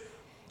church.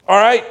 All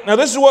right, now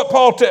this is what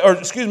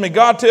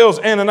God tells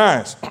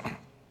Ananias.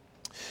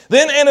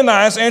 Then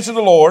Ananias answered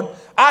the Lord,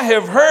 I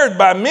have heard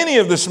by many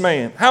of this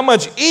man how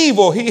much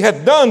evil he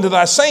hath done to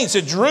thy saints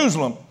at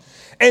Jerusalem.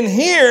 And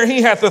here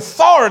he hath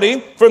authority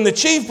from the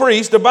chief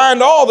priest to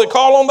bind all that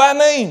call on thy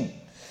name.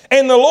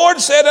 And the Lord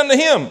said unto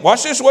him,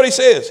 watch this what he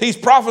says. He's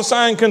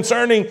prophesying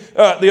concerning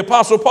the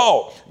apostle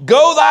Paul.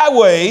 Go thy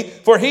way,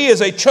 for he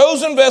is a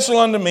chosen vessel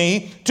unto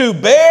me to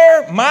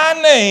bear my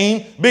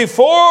name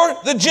before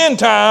the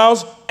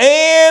Gentiles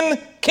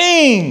and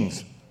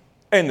kings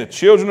and the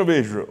children of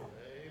Israel.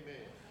 Amen.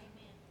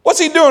 What's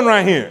he doing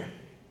right here?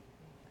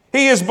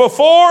 He is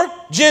before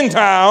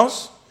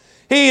Gentiles.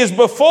 He is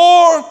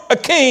before a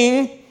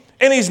king,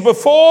 and he's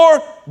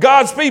before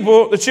God's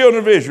people, the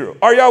children of Israel.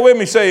 Are y'all with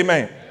me? Say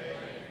amen.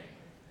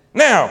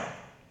 Now,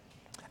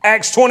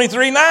 Acts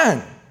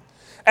 23:9.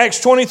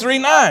 Acts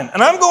 23:9.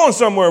 And I'm going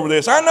somewhere with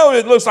this. I know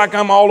it looks like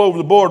I'm all over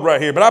the board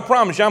right here, but I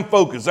promise you I'm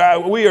focused.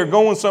 We are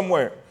going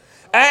somewhere.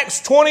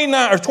 Acts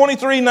 29 or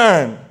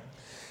 23:9.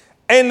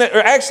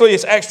 Actually,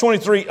 it's Acts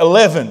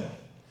 23:11.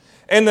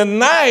 And the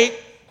night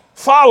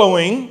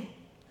following,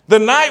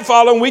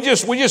 we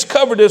just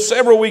covered this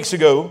several weeks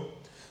ago.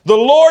 The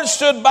Lord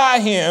stood by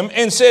him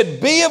and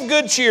said, be of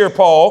good cheer,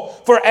 Paul,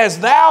 for as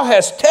thou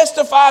hast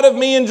testified of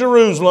me in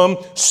Jerusalem,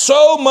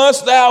 so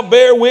must thou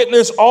bear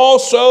witness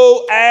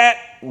also at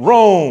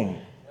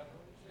Rome.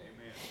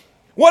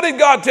 What did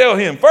God tell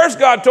him? First,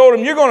 God told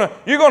him, you're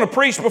going to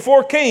preach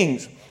before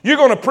kings. You're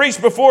going to preach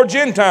before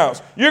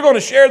Gentiles. You're going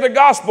to share the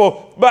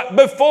gospel, but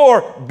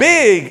before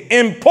big,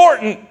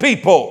 important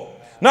people.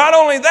 Not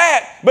only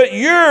that, but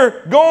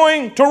you're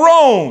going to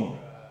Rome.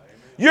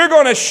 You're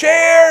going to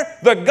share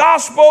the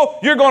gospel.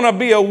 You're going to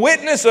be a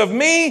witness of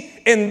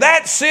me in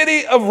that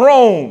city of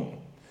Rome.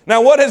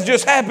 Now, what has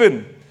just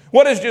happened?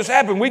 What has just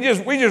happened? We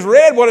just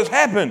read what has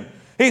happened.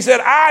 He said,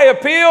 I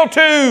appeal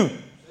to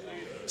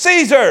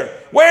Caesar.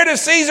 Where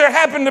does Caesar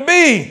happen to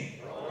be?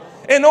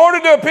 In order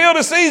to appeal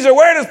to Caesar,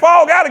 where does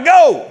Paul got to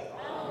go?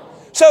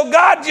 So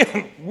God,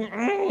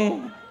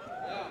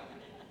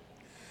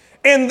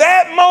 in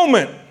that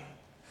moment,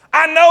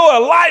 I know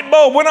a light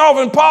bulb went off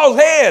in Paul's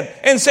head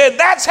and said,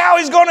 that's how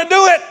he's going to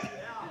do it.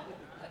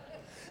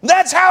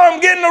 That's how I'm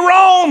getting to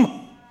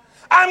Rome.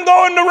 I'm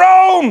going to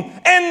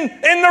Rome,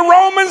 and the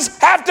Romans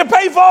have to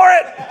pay for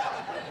it.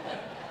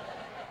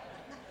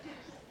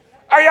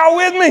 Are y'all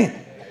with me?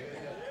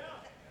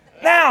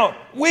 Now,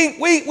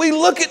 we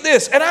look at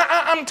this, and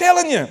I'm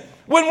telling you,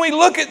 when we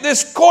look at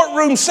this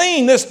courtroom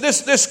scene,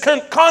 this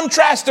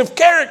contrast of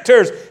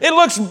characters, it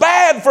looks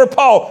bad for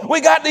Paul.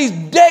 We got these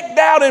decked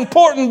out,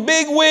 important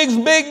big wigs,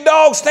 big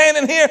dogs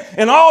standing here,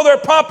 and all their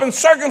pomp and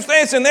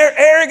circumstance and their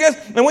arrogance,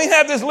 and we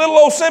have this little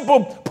old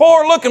simple,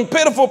 poor-looking,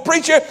 pitiful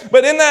preacher,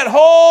 but in that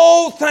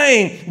whole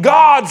thing,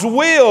 God's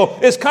will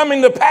is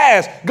coming to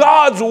pass.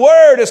 God's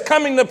word is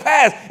coming to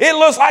pass. It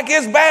looks like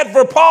it's bad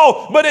for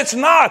Paul, but it's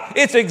not.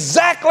 It's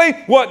exactly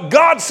what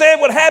God said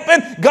would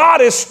happen.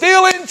 God is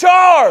still in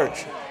charge.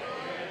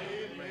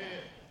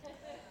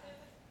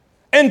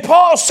 And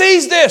Paul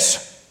sees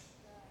this.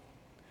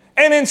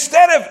 And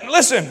instead of,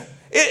 listen,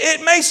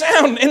 it may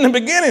sound in the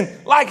beginning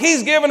like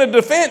he's giving a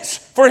defense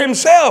for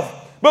himself.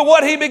 But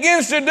what he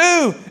begins to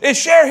do is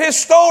share his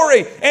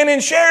story. And in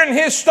sharing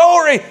his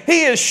story,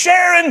 he is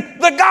sharing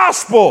the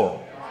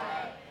gospel.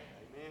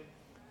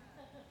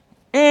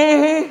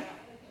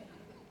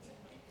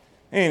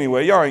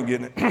 Anyway, y'all ain't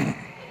getting it.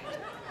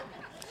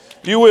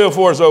 You will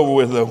before it's over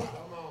with, though.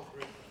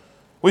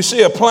 We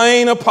see a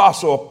plain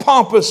apostle, a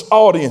pompous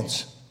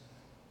audience.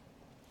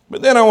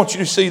 But then I want you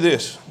to see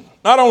this.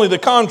 Not only the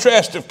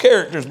contrast of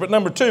characters, but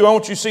number two, I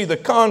want you to see the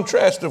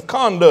contrast of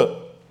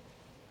conduct.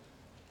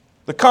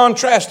 The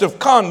contrast of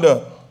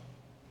conduct.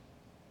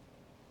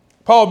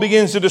 Paul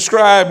begins to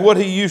describe what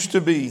he used to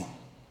be.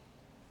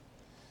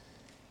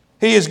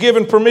 he is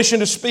given permission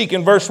to speak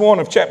in verse 1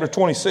 of chapter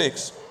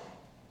 26.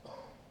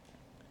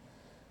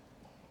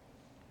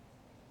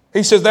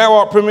 He says, thou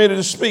art permitted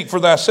to speak for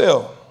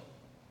thyself.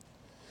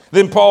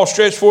 Then Paul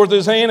stretched forth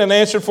his hand and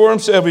answered for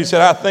himself. He said,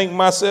 I think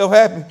myself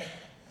happy.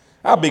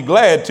 I'll be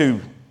glad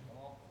to.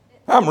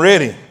 I'm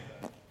ready.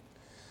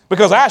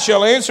 Because I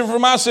shall answer for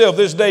myself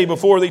this day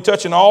before thee,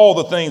 touching all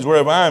the things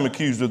whereof I am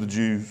accused of the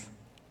Jews.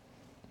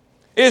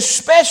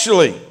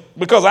 Especially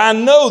because I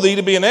know thee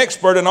to be an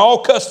expert in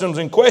all customs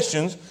and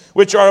questions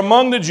which are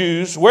among the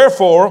Jews.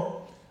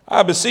 Wherefore,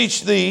 I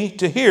beseech thee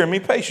to hear me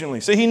patiently.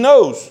 See, he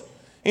knows.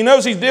 He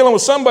knows he's dealing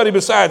with somebody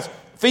besides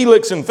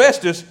Felix and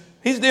Festus.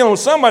 He's dealing with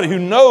somebody who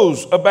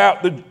knows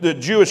about the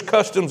Jewish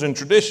customs and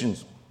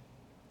traditions.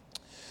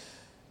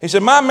 He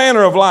said, my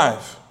manner of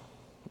life,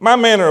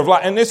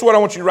 and this is what I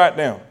want you to write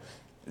down.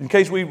 In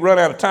case we run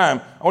out of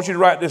time, I want you to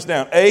write this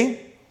down.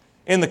 A,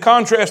 in the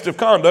contrast of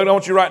conduct, I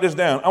want you to write this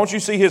down. I want you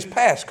to see his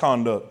past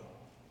conduct.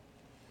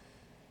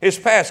 His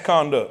past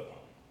conduct.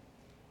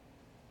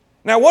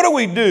 Now, what do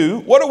we do?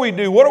 What are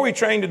we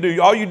trained to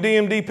do? All you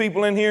DMD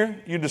people in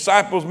here, you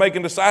disciples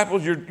making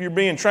disciples, you're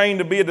being trained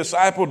to be a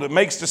disciple that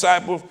makes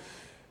disciples.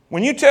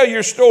 When you tell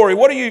your story,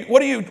 what are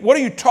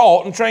you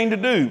taught and trained to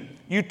do?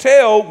 You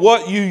tell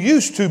what you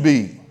used to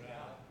be.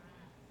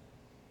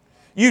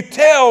 You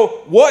tell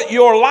what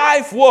your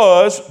life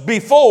was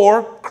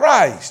before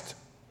Christ.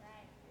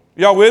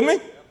 Y'all with me?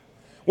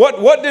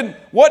 What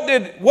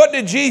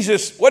did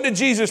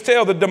Jesus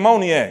tell the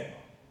demoniac?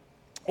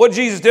 What did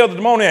Jesus tell the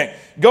demoniac?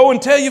 Go and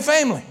tell your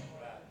family.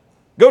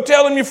 Go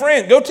tell them your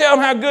friends. Go tell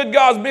them how good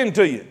God's been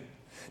to you.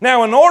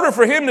 Now, in order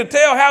for him to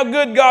tell how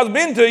good God's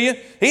been to you,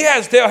 he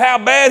has to tell how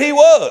bad he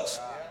was.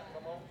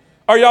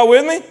 Are y'all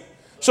with me?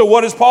 So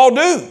what does Paul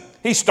do?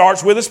 He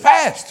starts with his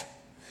past.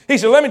 He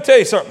said, let me tell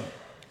you something.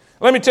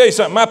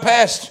 My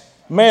past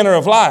manner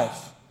of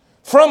life.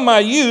 From my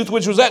youth,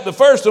 which was at the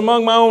first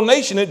among my own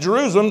nation at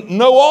Jerusalem,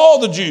 know all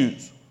the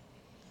Jews,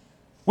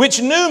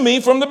 which knew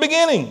me from the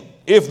beginning,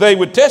 if they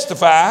would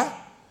testify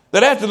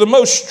that after the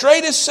most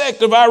straightest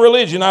sect of our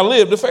religion, I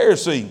lived a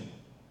Pharisee.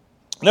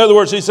 In other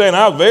words, he's saying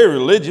I was very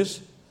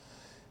religious.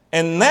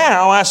 And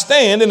now I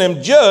stand and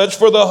am judged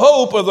for the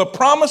hope of the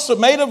promise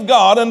made of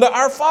God unto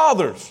our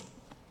fathers.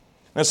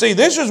 Now see,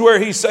 this is where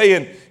he's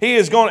saying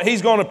he's getting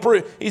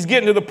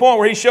to the point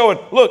where he's showing,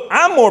 look,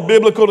 I'm more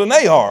biblical than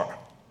they are.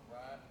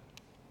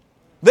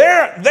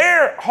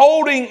 They're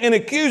holding and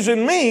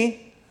accusing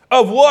me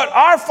of what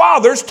our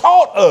fathers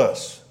taught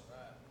us.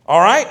 All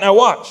right, now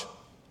watch.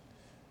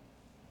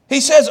 He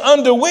says,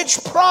 under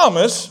which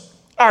promise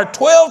our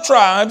 12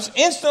 tribes,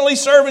 instantly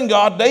serving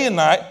God day and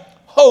night,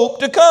 hope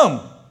to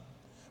come.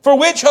 For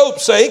which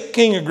hope's sake,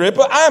 King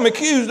Agrippa, I am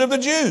accused of the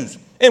Jews.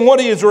 And what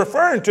he is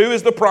referring to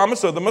is the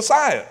promise of the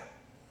Messiah.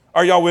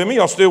 Are y'all with me?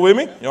 Y'all still with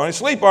me? Y'all ain't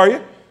asleep, are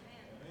you?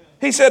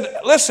 He said,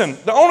 listen,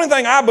 the only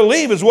thing I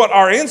believe is what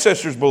our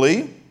ancestors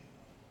believe.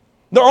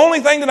 The only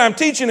thing that I'm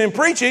teaching and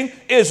preaching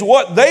is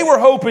what they were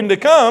hoping to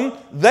come.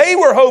 They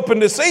were hoping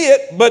to see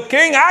it, but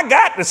King, I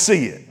got to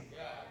see it.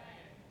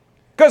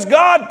 Because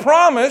God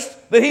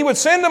promised that he would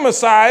send a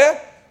Messiah,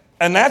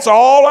 and that's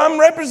all I'm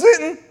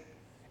representing,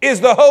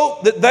 is the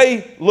hope that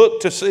they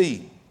look to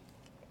see.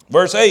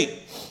 Verse 8.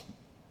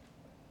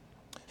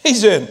 He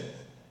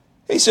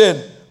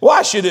said,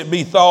 why should it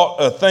be thought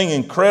a thing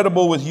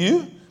incredible with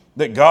you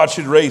that God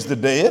should raise the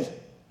dead?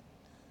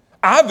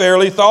 I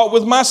verily thought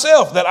with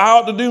myself that I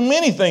ought to do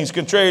many things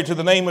contrary to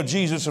the name of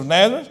Jesus of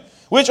Nazareth,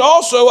 which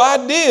also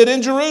I did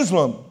in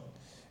Jerusalem.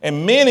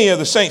 And many of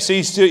the saints,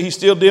 see, he's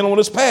still dealing with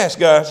his past,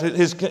 guys,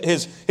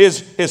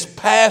 his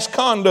past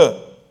conduct.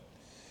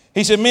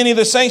 He said, many of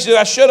the saints that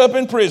I shut up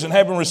in prison,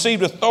 having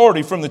received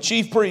authority from the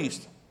chief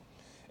priest.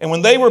 And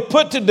when they were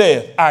put to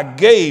death, I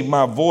gave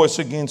my voice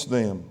against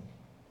them.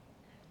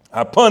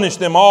 I punished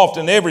them oft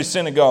in every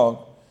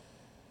synagogue.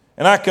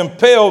 And I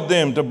compelled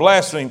them to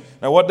blaspheme.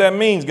 Now what that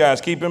means,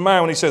 guys, keep in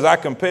mind when he says I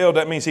compelled,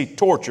 that means he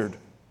tortured.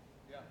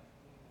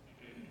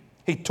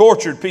 He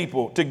tortured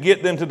people to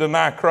get them to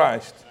deny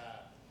Christ.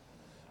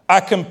 I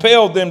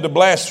compelled them to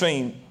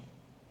blaspheme.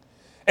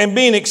 And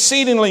being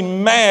exceedingly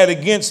mad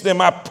against them,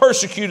 I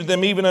persecuted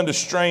them even unto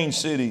strange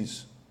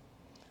cities.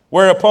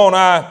 Whereupon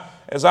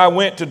as I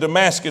went to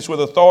Damascus with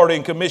authority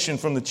and commission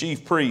from the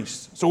chief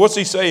priest. So what's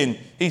he saying?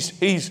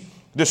 He's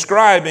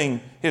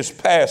describing his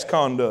past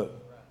conduct.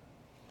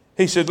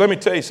 He said, let me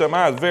tell you something,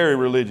 I was very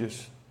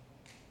religious.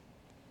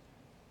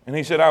 And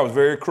he said, I was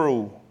very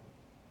cruel.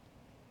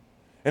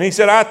 And he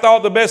said, I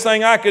thought the best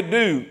thing I could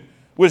do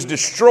was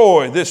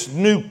destroy this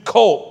new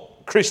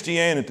cult,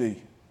 Christianity. And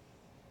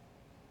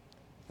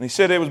he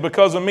said, it was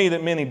because of me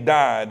that many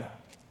died.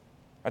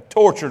 I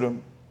tortured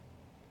them.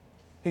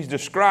 He's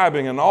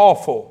describing an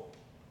awful,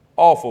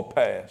 awful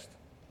past.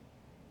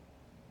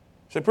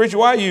 I said, preacher,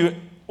 why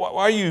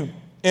are you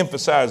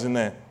emphasizing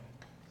that?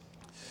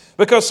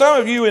 Because some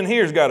of you in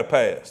here's got a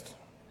past.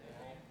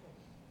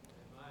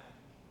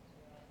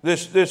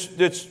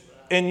 This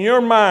in your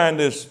mind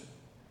is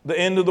the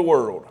end of the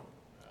world.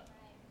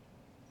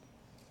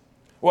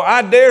 Well,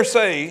 I dare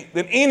say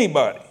that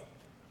anybody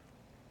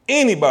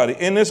anybody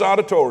in this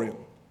auditorium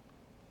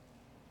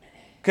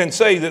can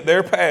say that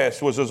their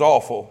past was as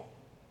awful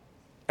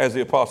as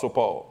the Apostle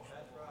Paul's.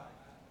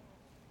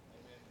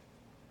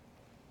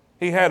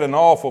 He had an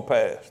awful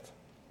past.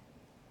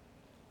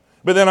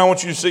 But then I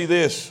want you to see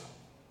this.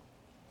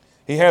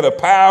 He had a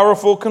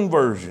powerful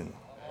conversion.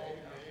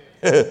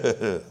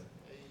 And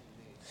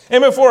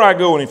before I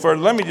go any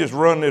further, let me just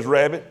run this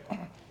rabbit.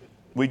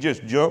 We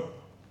just jump.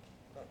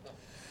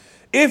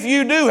 If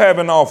you do have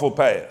an awful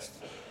past,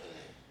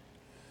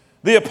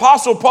 the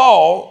Apostle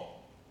Paul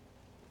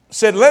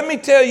said, let me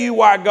tell you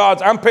why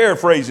I'm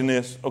paraphrasing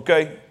this,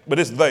 okay, but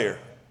it's there.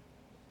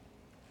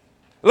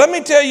 Let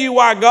me tell you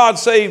why God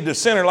saved a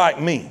sinner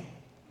like me,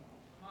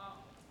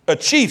 a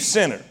chief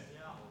sinner.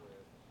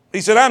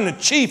 He said, I'm the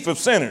chief of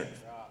sinners.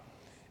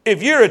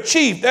 If you're a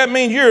chief, that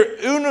means you're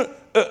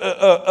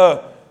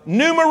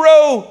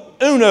numero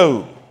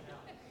uno.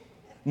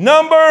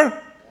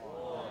 Number.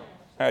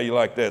 How you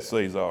like that,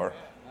 Cesar?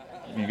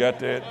 You got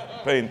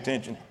that? Paying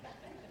attention.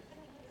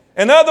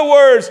 In other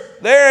words,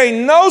 there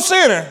ain't no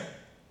sinner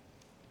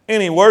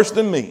any worse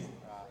than me.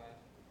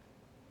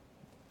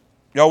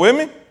 Y'all with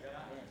me?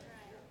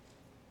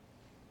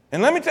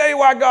 And let me tell you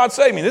why God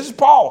saved me. This is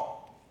Paul.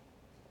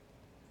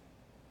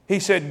 He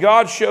said,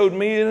 God showed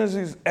me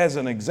as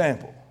an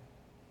example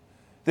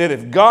that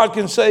if God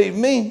can save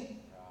me,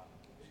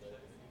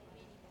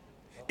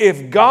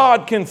 if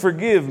God can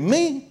forgive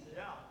me,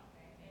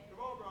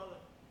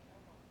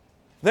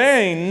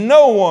 there ain't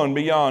no one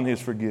beyond his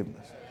forgiveness.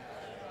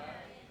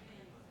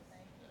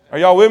 Are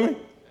y'all with me?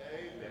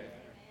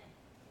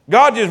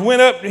 God just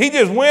went up, he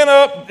just went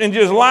up and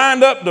just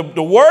lined up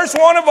the worst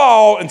one of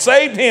all and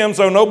saved him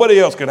so nobody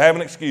else could have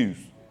an excuse.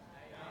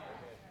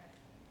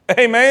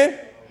 Amen?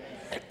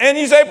 And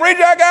you say,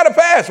 preacher, I got to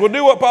pass. Well,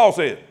 do what Paul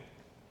said.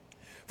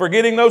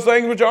 Forgetting those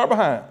things which are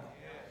behind.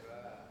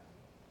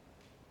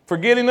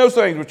 Forgetting those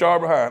things which are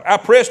behind. I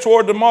press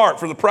toward the mark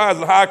for the prize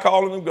of the high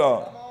calling of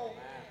God.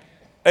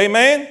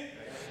 Amen?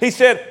 He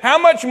said, how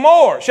much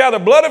more shall the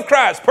blood of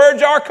Christ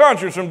purge our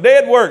conscience from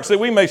dead works that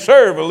we may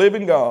serve a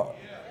living God?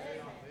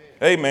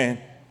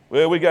 Amen.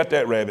 Well, we got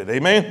that rabbit.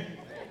 Amen.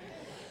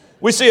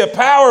 We see a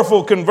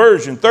powerful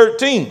conversion.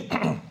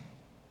 13.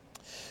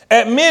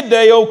 At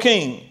midday, O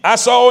king, I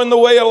saw in the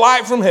way a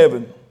light from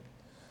heaven,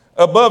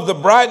 above the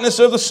brightness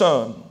of the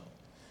sun,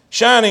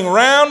 shining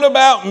round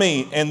about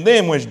me, and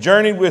them which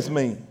journeyed with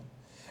me.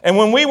 And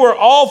when we were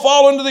all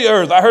fallen to the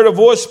earth, I heard a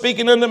voice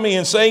speaking unto me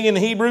and saying in the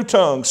Hebrew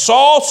tongue,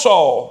 Saul,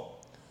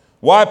 Saul,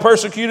 why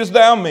persecutest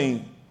thou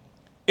me?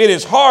 It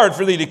is hard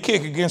for thee to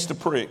kick against the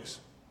pricks.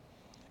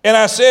 And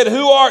I said,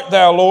 who art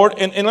thou, Lord?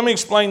 And let me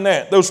explain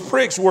that. Those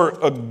pricks were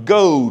a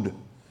goad.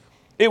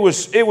 It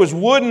was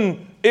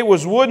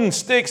wooden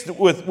sticks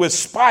with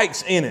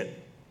spikes in it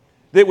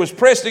that was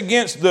pressed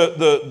against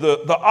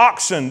the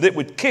oxen that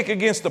would kick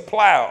against the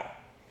plow.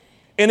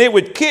 And it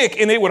would kick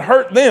and it would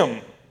hurt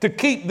them to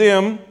keep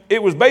them.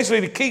 It was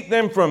basically to keep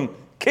them from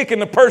kicking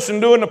the person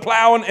doing the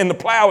plowing and the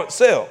plow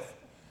itself.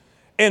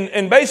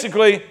 And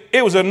basically,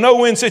 it was a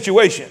no-win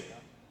situation.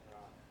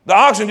 The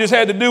oxen just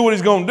had to do what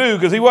he's going to do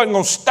because he wasn't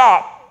going to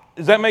stop.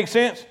 Does that make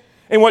sense?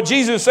 And what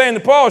Jesus is saying to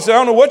Paul, he said, I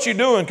don't know what you're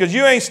doing because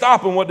you ain't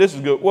stopping what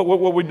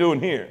we're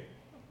doing here.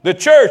 The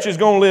church is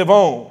going to live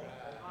on.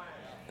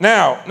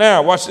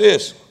 Now, watch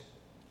this.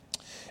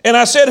 And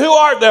I said, who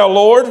art thou,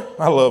 Lord?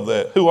 I love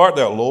that. Who art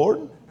thou,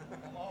 Lord?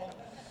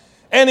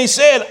 And he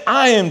said,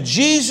 I am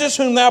Jesus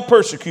whom thou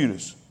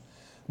persecutest.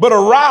 But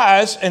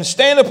arise and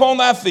stand upon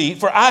thy feet,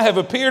 for I have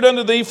appeared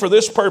unto thee for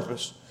this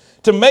purpose,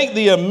 to make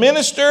thee a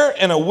minister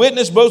and a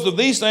witness both of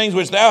these things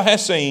which thou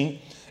hast seen,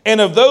 and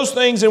of those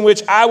things in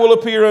which I will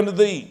appear unto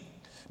thee,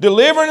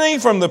 delivering thee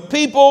from the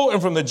people and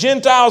from the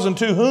Gentiles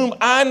unto whom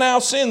I now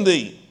send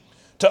thee,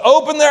 to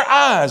open their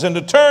eyes and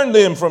to turn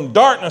them from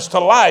darkness to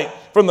light,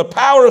 from the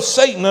power of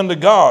Satan unto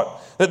God,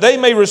 that they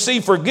may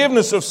receive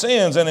forgiveness of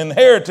sins and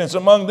inheritance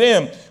among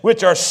them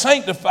which are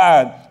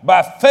sanctified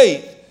by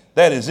faith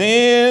that is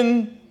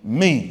in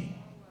me.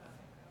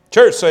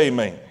 Church, say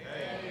amen.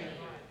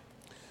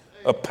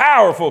 A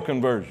powerful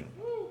conversion.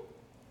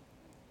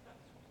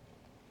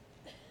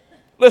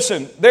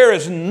 Listen, there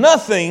is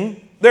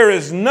nothing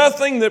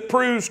that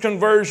proves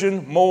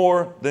conversion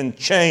more than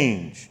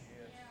change.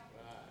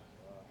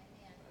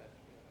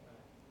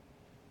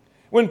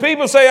 When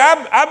people say,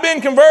 I've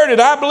been converted,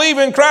 I believe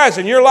in Christ,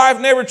 and your life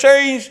never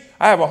changed,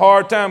 I have a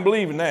hard time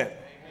believing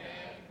that.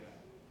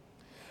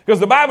 Because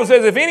the Bible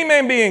says, if any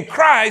man be in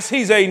Christ,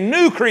 he's a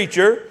new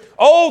creature.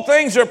 Old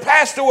things are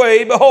passed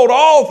away. Behold,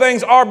 all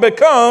things are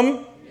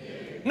become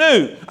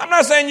new. I'm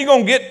not saying you're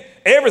going to get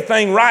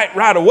everything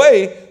right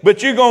away,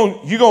 but you're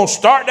going to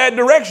start that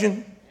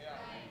direction.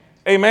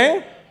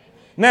 Amen?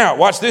 Now,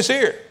 watch this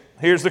here.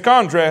 Here's the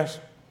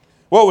contrast.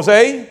 What was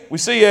A? We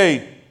see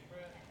A.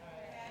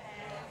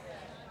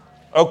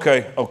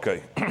 Okay.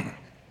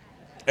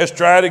 Let's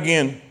try it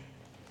again.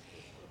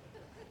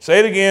 Say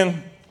it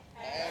again.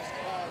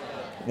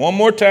 One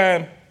more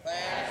time.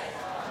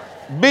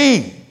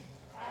 B.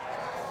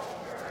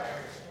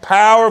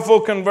 Powerful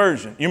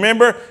conversion. You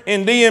remember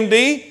in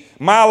DMD,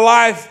 my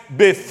life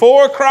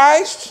before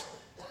Christ,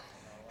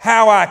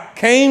 how I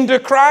came to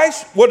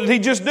Christ. What did he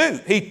just do?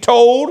 He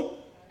told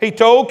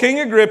King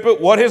Agrippa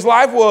what his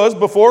life was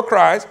before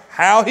Christ,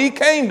 how he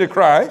came to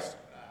Christ.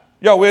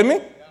 Y'all with me?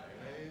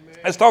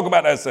 Let's talk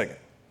about that a second.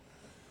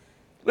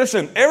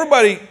 Listen,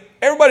 everybody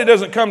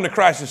doesn't come to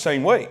Christ the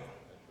same way.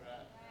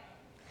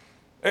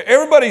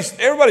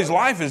 Everybody's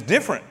life is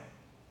different.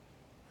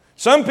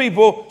 Some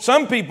people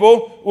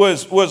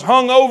was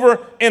hung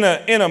over in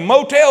a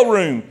motel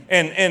room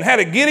and had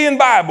a Gideon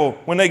Bible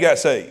when they got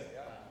saved.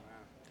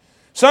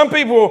 Some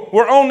people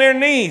were on their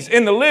knees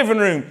in the living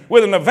room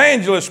with an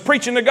evangelist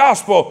preaching the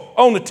gospel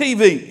on the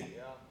TV.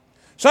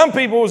 Some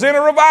people was in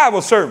a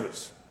revival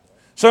service.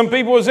 Some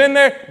people was in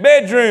their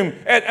bedroom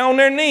on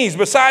their knees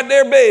beside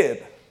their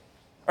bed.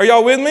 Are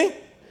y'all with me?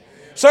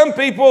 Some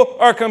people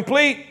are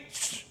complete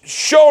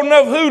sure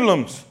enough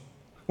hoodlums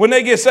when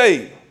they get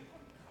saved.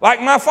 Like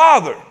my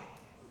father.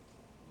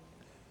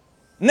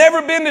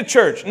 Never been to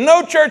church.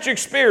 No church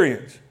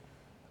experience.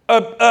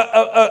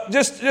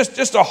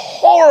 Just a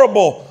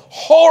horrible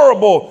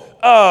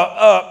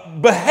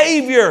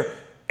behavior.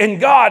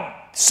 And God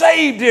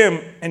saved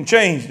him and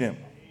changed him.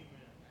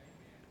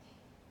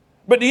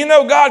 But do you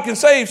know God can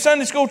save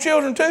Sunday school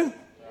children too?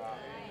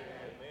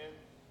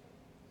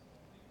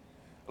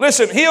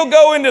 Listen, he'll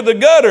go into the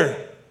gutter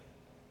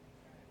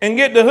and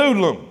get the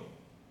hoodlum.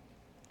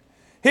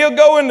 He'll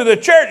go into the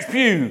church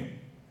pew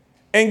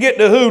and get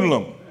the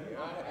hoodlum.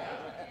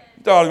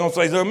 You thought I was going to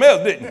say something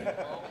else, didn't you?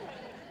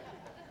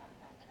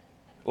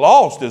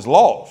 Lost is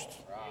lost.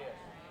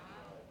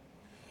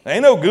 There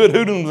ain't no good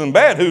hoodlums and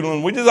bad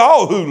hoodlums. We just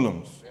all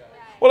hoodlums.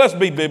 Well, let's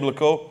be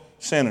biblical.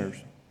 Sinners.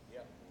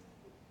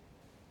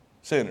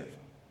 Sinners.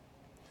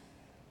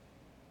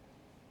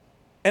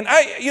 And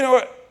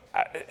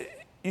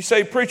you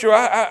say, preacher,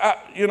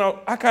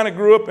 I kind of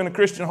grew up in a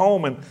Christian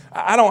home and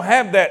I don't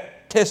have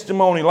that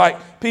testimony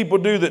like people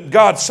do that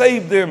God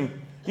saved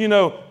them,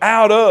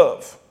 out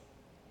of.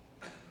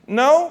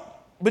 No,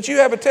 but you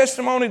have a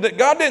testimony that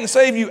God didn't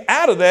save you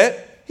out of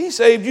that. He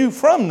saved you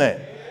from that.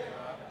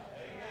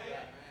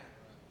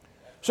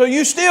 So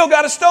you still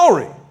got a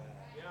story.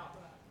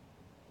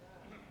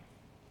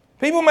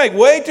 People make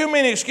way too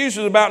many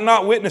excuses about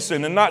not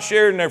witnessing and not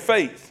sharing their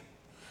faith.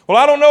 Well,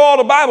 I don't know all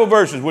the Bible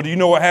verses. Well, do you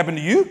know what happened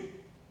to you?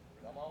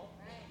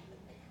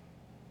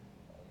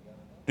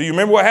 Do you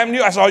remember what happened to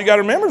you? That's all you got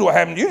to remember is what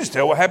happened to you. Just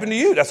tell what happened to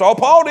you. That's all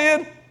Paul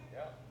did.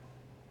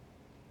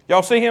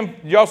 Y'all see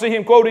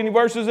him quote any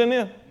verses in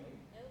there?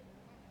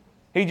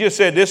 He just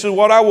said, this is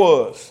what I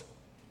was.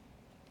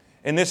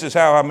 And this is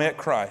how I met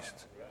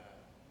Christ.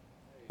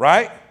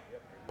 Right?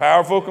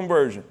 Powerful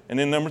conversion. And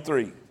then number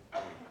 3,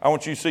 I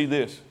want you to see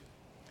this.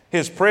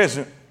 His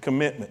present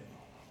commitment.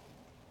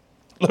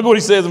 Look what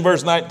he says in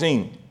verse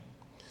 19.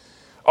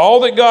 All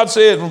that God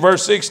said from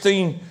verse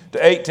 16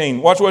 to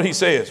 18. Watch what he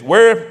says.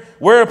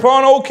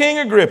 Whereupon, O King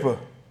Agrippa,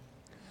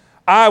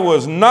 I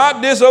was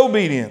not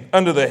disobedient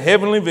unto the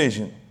heavenly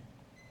vision,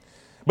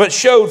 but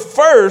showed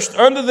first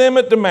unto them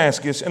at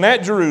Damascus and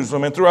at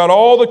Jerusalem and throughout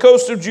all the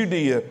coast of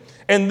Judea,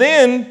 and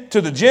then to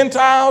the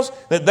Gentiles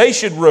that they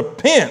should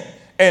repent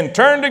and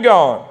turn to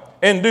God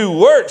and do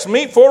works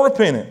meet for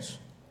repentance.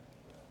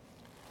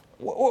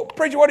 Well,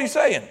 preacher, what are you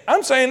saying?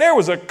 I'm saying there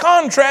was a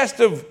contrast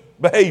of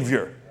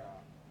behavior.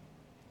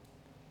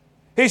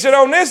 He said,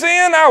 on this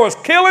end, I was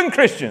killing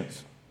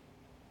Christians.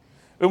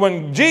 But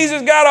when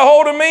Jesus got a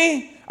hold of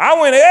me,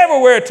 I went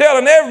everywhere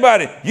telling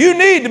everybody, you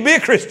need to be a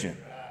Christian.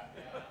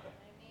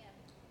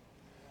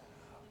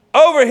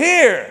 Over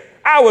here,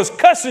 I was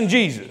cussing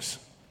Jesus,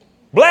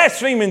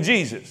 blaspheming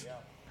Jesus.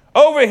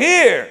 Over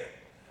here,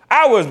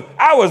 I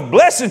was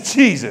blessing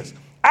Jesus.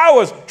 I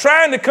was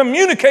trying to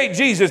communicate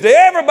Jesus to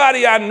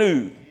everybody I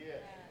knew.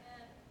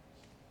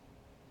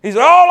 He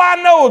said, all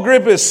I know,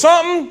 Agrippa, is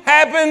something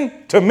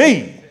happened to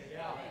me.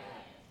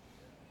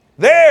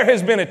 There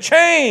has been a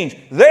change.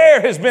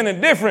 There has been a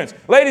difference.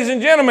 Ladies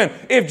and gentlemen,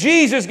 if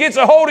Jesus gets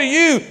a hold of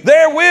you,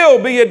 there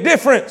will be a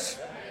difference.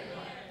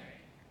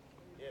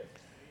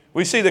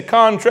 We see the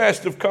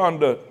contrast of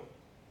conduct.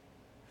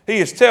 He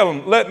is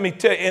telling, let me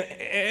tell you,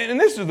 and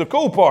this is the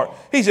cool part.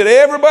 He said,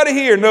 everybody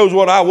here knows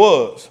what I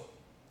was.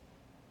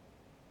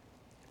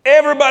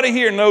 Everybody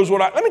here knows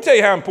what let me tell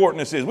you how important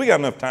this is. We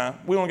got enough time.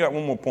 We only got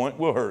one more point.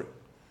 We'll hurry.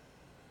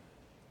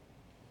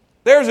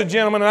 There's a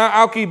gentleman, and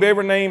I'll keep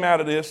every name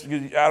out of this.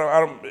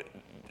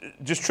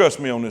 Just trust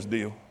me on this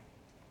deal.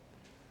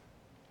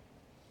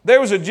 There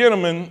was a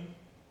gentleman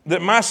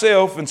that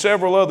myself and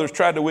several others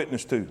tried to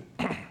witness to.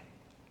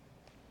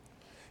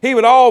 He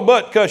would all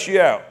but cuss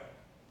you out.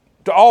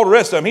 To all the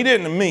rest of them. He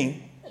didn't to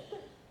me.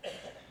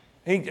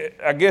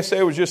 I guess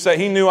they was just say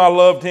he knew I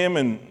loved him,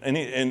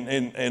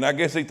 and I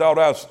guess he thought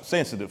I was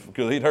sensitive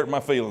because he'd hurt my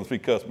feelings if he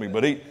cussed me.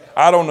 But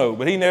I don't know.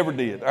 But he never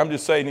did. I'm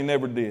just saying he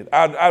never did.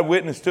 I'd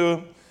witness to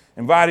him,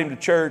 invite him to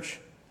church,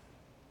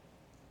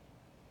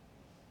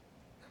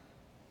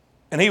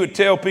 and he would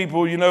tell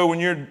people,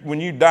 when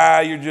you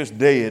die, you're just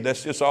dead.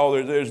 That's just all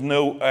there. There's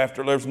no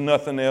after. There's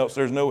nothing else.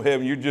 There's no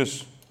heaven. You're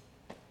just.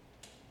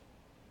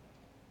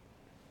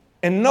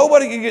 And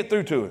nobody could get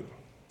through to it.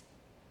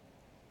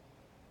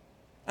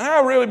 And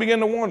I really began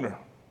to wonder,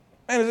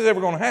 man, is this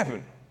ever going to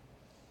happen?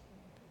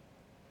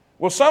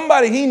 Well,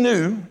 somebody he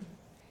knew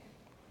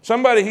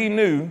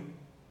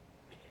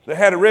that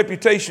had a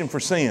reputation for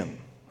sin.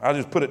 I'll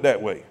just put it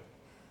that way.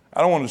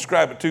 I don't want to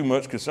describe it too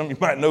much because some of you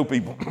might know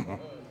people.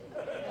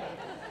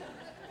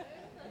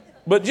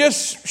 But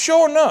just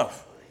sure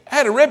enough,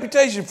 had a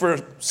reputation for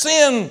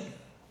sin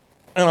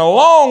and a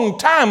long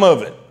time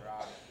of it.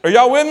 Are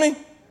y'all with me?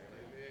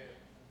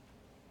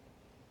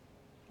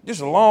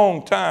 Just a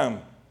long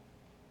time.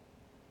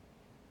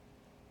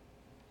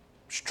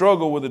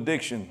 Struggle with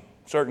addiction,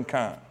 certain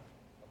kind.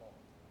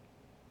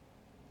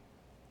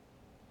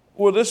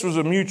 Well, this was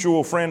a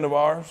mutual friend of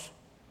ours.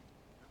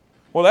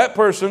 Well, that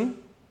person,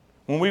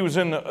 when we was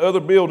in the other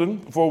building,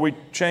 before we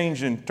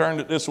changed and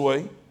turned it this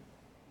way,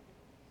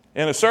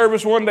 in a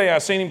service one day, I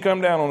seen him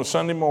come down on a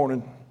Sunday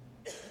morning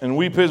and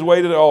weep his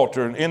way to the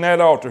altar. And in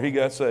that altar, he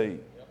got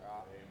saved.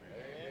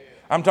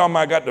 I'm talking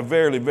about got the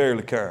verily,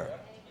 verily kind.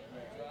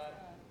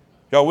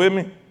 Y'all with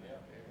me?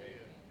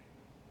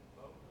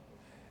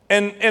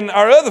 And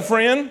our other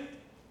friend,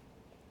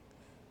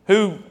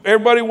 who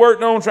everybody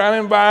worked on trying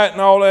to invite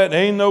and all that,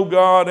 ain't no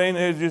God,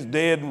 it's just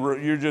dead,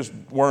 you're just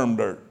worm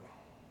dirt.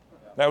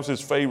 That was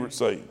his favorite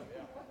saying.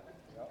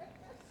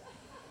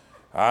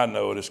 I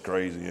know it's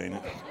crazy, ain't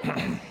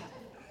it?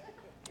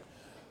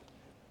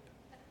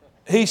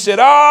 He said,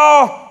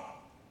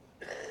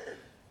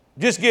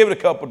 just give it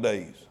a couple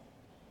days.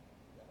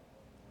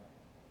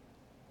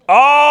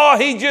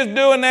 He's just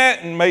doing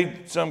that, and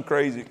made some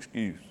crazy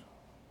excuse.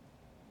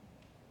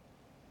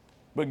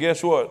 But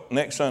guess what?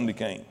 Next Sunday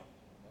came.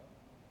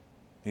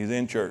 He's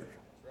in church.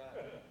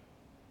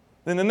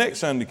 Then the next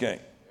Sunday came,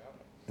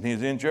 and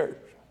he's in church.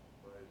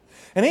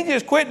 And he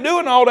just quit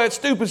doing all that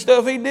stupid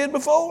stuff he did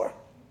before.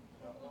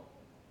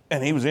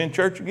 And he was in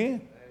church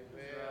again.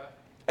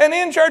 And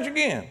in church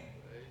again.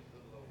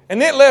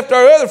 And it left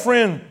our other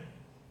friend.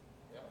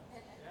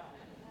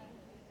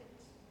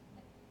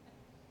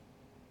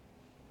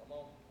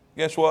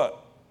 Guess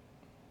what?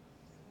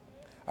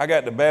 I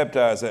got to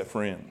baptize that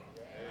friend.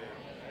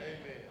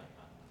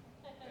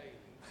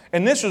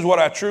 And this is what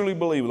I truly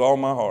believe with all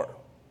my heart.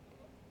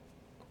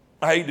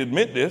 I hate to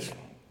admit this.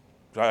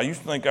 I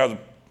used to think I was a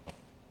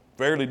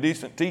fairly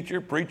decent teacher,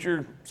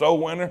 preacher,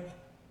 soul winner.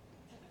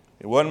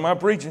 It wasn't my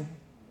preaching.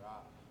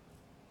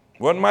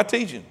 It wasn't my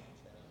teaching.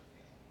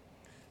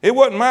 It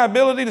wasn't my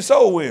ability to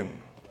soul win.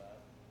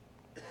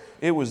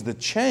 It was the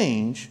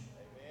change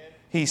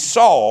he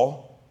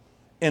saw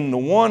in the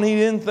one he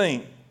didn't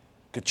think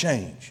could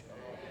change.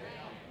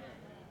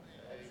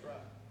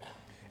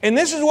 And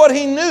this is what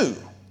he knew.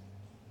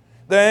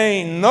 There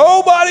ain't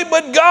nobody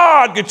but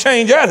God could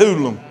change that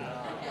hoodlum.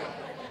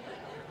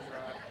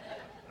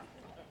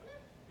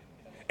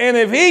 And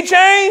if he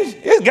changed,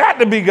 it's got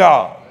to be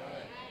God.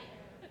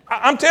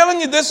 I'm telling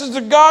you, this is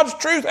the God's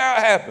truth how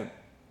it happened.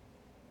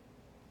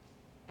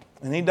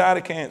 And he died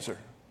of cancer.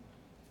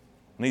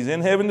 And he's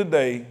in heaven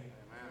today.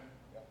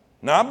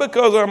 Not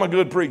because I'm a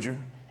good preacher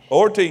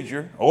or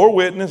teacher or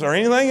witness or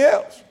anything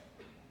else.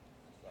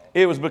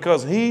 It was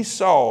because he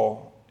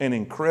saw an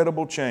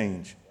incredible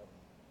change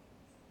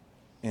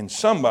in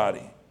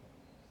somebody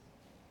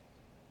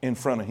in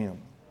front of him.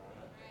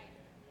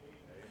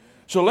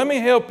 So let me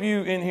help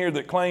you in here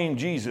that claim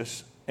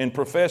Jesus and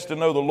profess to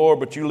know the Lord,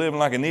 but you living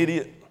like an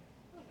idiot.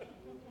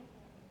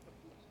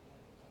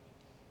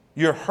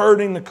 You're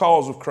hurting the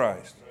cause of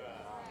Christ.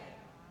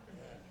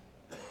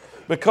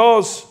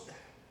 Because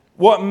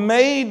what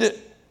made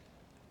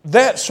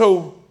that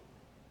so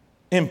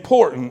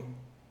important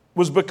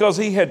was because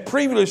he had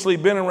previously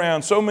been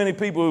around so many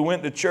people who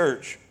went to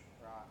church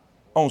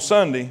on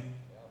Sunday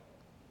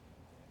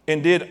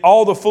and did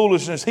all the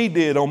foolishness he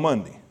did on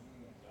Monday.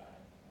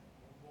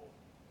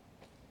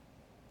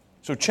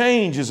 So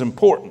change is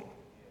important.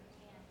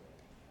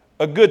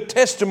 A good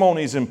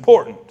testimony is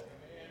important.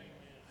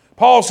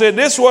 Paul said,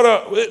 this is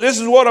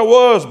what I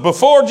was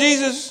before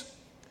Jesus.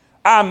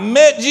 I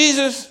met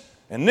Jesus,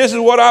 and this is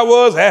what I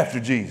was after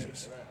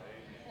Jesus.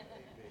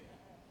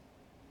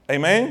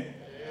 Amen?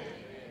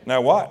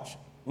 Now watch.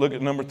 Look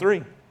at number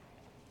 3.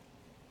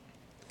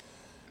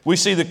 We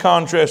see the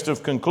contrast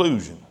of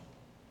conclusion.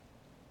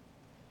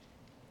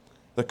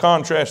 The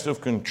contrast of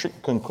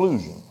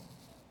conclusion.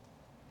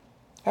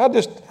 How'd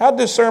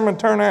this sermon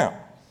turn out?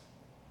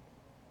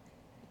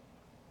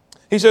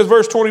 He says,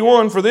 verse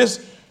 21, for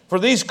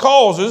these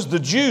causes the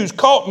Jews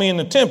caught me in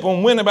the temple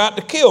and went about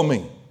to kill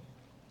me.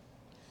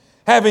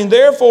 Having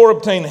therefore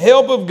obtained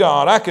help of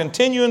God, I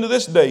continue unto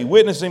this day,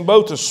 witnessing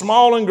both to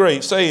small and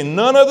great, saying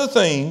none other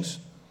things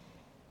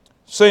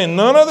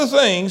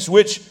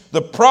which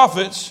the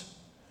prophets,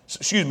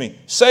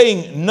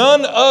 saying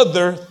none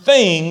other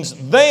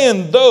things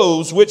than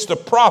those which the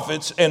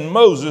prophets and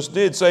Moses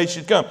did say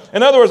should come.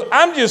 In other words,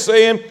 I'm just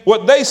saying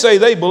what they say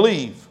they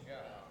believe.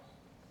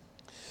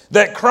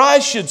 That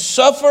Christ should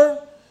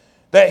suffer,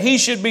 that he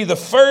should be the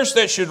first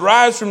that should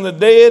rise from the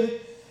dead,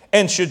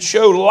 and should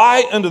show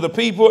light unto the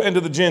people and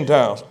to the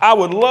Gentiles. I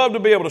would love to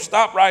be able to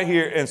stop right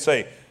here and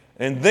say,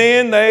 And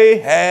then they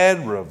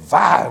had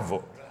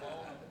revival.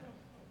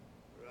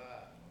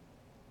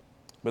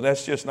 But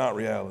that's just not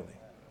reality.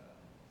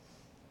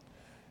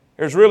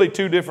 There's really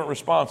two different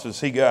responses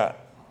he got.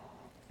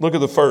 Look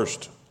at the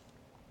first.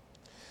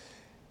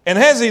 And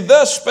as he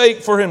thus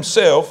spake for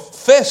himself,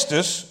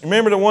 Festus,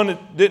 remember the one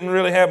that didn't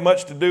really have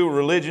much to do with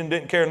religion,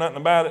 didn't care nothing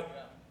about it?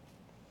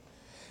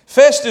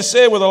 Festus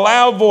said with a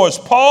loud voice,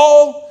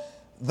 Paul,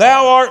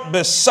 thou art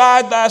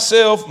beside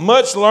thyself,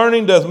 much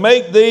learning doth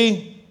make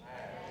thee.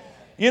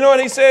 You know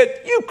what he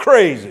said? You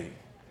crazy.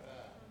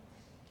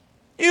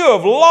 You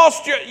have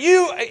lost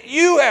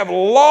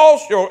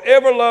your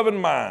ever-loving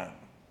mind.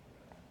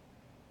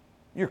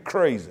 You're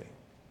crazy.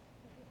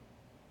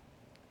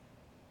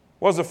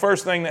 What's the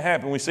first thing that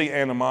happened? We see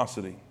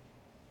animosity.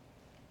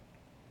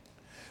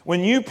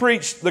 When you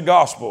preach the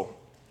gospel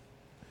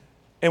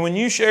and when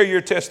you share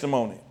your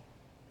testimony,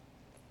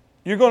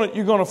 you're going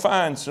to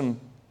find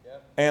some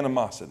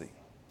animosity.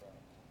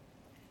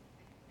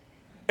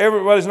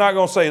 Everybody's not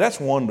going to say, that's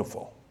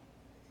wonderful.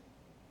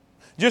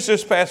 Just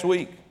this past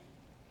week,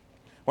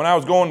 when I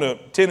was going to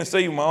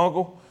Tennessee with my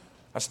uncle,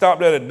 I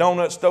stopped at a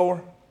donut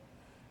store,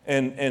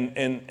 and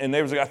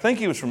there was a guy, I think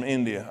he was from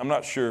India, I'm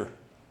not sure.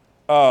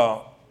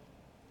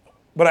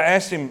 But I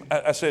asked him,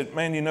 I said,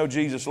 man, you know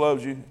Jesus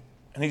loves you?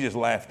 And he just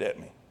laughed at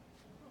me.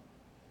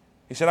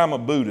 He said, I'm a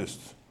Buddhist.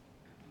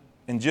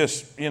 And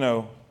just, you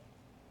know,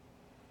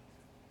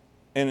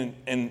 and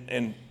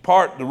the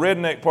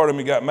redneck part of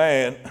me got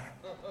mad.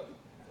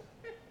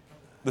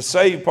 The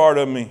saved part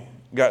of me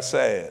got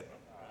sad.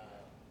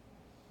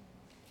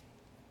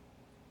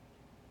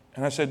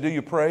 And I said, do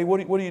you pray?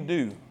 What do you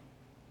do?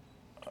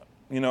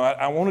 You know,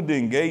 I wanted to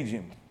engage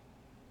him.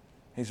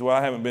 He said, well,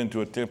 I haven't been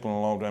to a temple in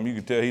a long time. You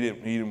could tell he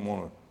didn't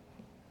want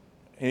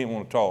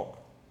to talk.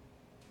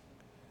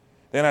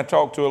 Then I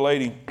talked to a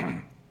lady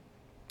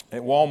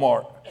at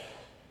Walmart,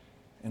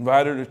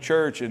 invited her to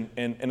church and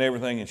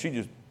everything, and she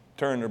just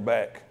turned her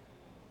back.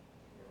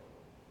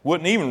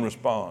 Wouldn't even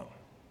respond.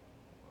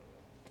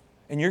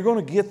 And you're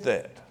going to get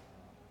that.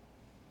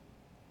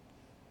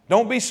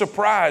 Don't be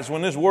surprised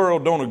when this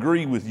world don't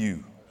agree with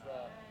you.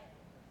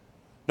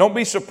 Don't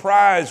be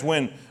surprised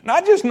when,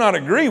 not just not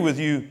agree with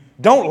you,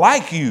 don't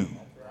like you.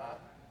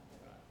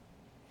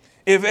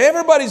 If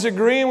everybody's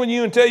agreeing with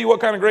you and tell you what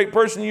kind of great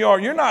person you are,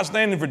 you're not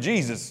standing for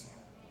Jesus.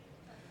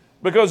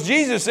 Because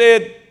Jesus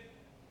said,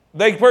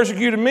 they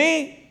persecuted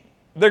me,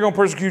 they're going to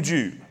persecute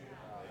you.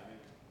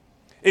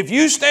 If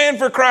you stand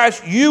for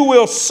Christ, you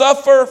will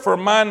suffer for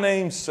my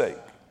name's sake.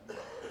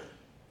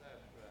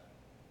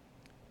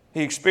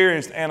 He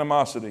experienced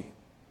animosity.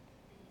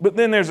 But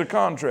then there's a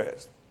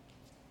contrast.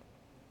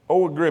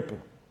 Oh, Agrippa.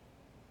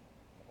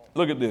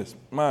 Look at this,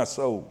 my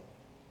soul.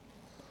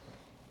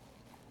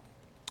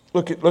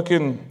 Look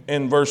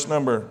in verse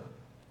number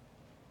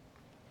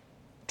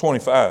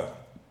 25.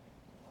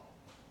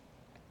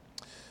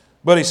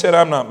 But he said,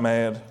 I'm not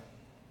mad,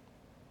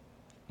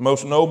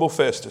 most noble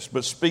Festus,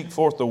 but speak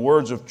forth the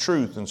words of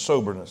truth and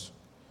soberness.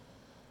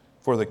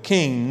 For the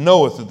king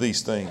knoweth of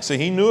these things. See,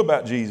 he knew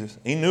about Jesus.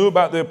 He knew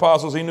about the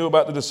apostles. He knew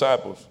about the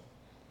disciples.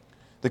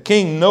 The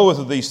king knoweth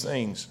of these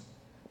things,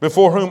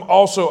 before whom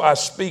also I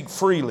speak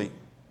freely.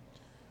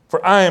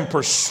 For I am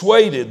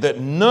persuaded that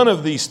none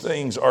of these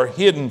things are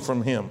hidden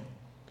from him.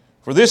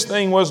 For this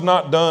thing was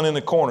not done in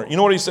the corner. You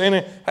know what he's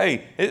saying?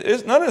 Hey,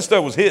 none of this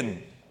stuff was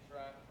hidden.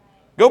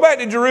 Go back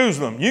to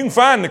Jerusalem. You can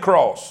find the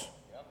cross.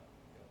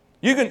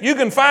 You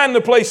can find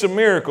the place of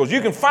miracles.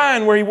 You can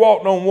find where he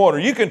walked on water.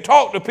 You can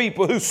talk to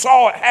people who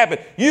saw it happen.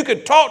 You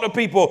can talk to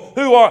people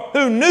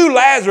who knew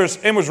Lazarus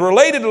and was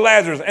related to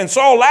Lazarus and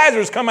saw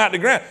Lazarus come out the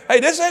ground.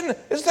 Hey, this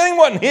thing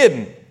wasn't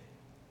hidden.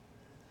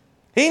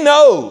 He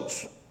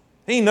knows.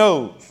 He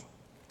knows.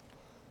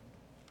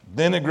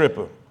 Then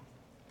Agrippa.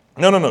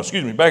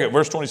 Excuse me. Back at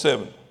verse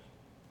 27.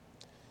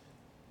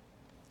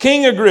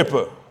 King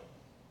Agrippa,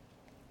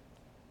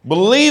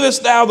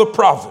 believest thou the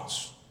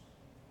prophets?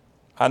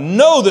 I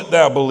know that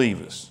thou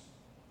believest.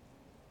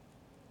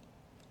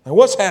 Now,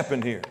 what's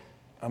happened here?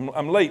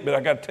 I'm late, but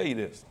I got to tell you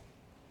this.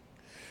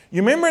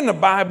 You remember in the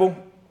Bible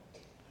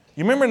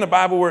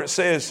where it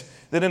says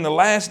that in the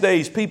last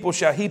days people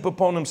shall heap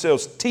upon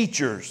themselves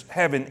teachers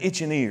having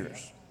itching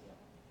ears?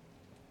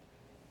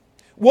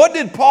 What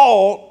did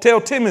Paul tell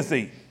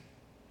Timothy?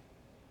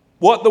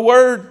 What the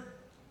word?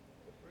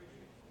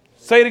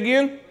 Say it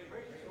again.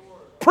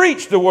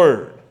 Preach the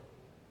word.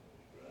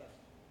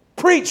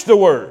 Preach the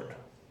word.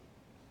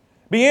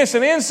 Be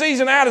instant in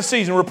season, out of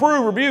season.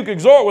 Reprove, rebuke,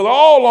 exhort with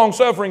all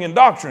longsuffering and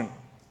doctrine.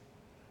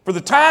 For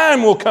the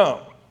time will come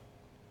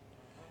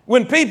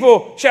when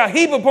people shall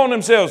heap upon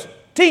themselves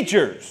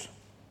teachers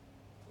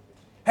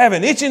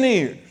having itching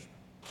ears.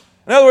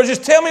 In other words,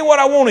 just tell me what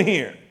I want to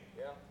hear.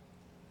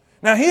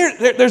 Now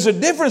there's a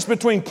difference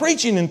between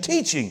preaching and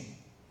teaching.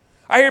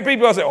 I hear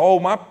people say, oh,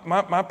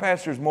 my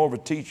pastor is more of a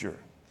teacher.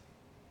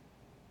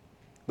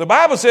 The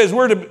Bible says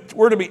we're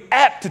to be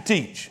apt to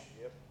teach.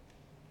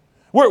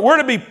 We're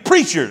to be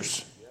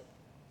preachers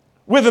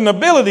with an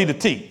ability to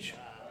teach.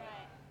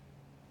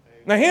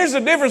 Now here's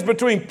the difference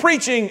between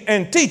preaching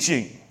and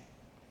teaching.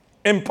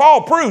 And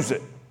Paul proves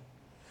it.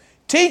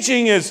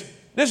 Teaching is,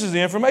 this is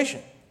the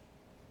information.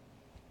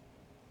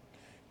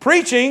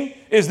 Preaching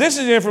is, this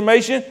is the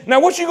information. Now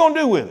what you going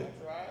to do with it?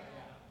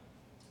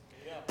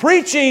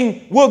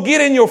 Preaching will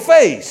get in your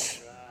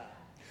face.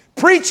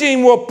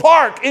 Preaching will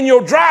park in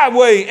your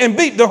driveway and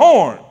beat the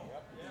horn.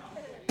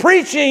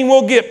 Preaching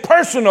will get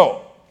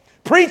personal.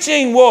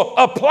 Preaching will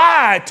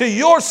apply to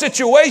your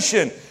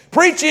situation.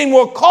 Preaching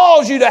will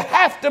cause you to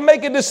have to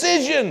make a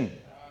decision.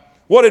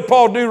 What did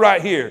Paul do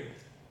right here?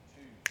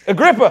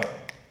 Agrippa,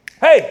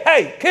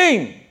 hey,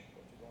 king,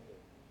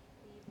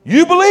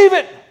 you believe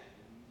it?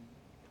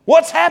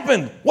 What's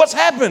happened? What's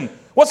happened?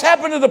 What's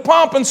happened to the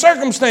pomp and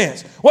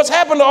circumstance? What's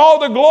happened to all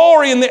the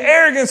glory and the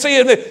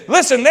arrogancy?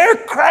 Listen, they're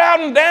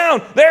crowding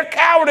down. They're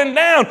cowering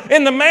down.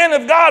 And the man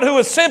of God who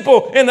is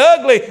simple and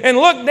ugly and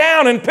looked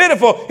down and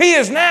pitiful, he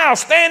is now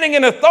standing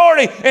in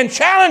authority and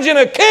challenging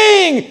a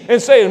king and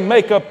saying,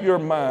 make up your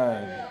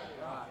mind.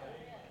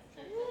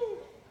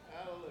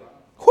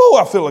 Whew,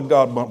 I feel a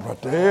God bump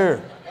right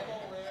there.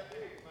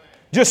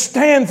 Just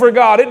stand for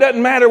God. It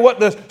doesn't matter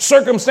what the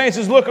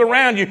circumstances look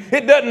around you.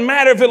 It doesn't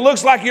matter if it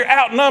looks like you're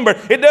outnumbered.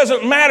 It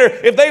doesn't matter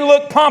if they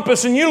look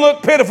pompous and you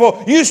look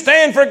pitiful. You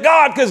stand for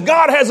God because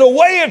God has a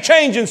way of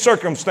changing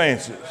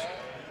circumstances.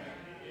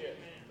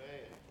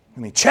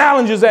 And he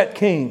challenges that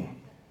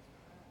king.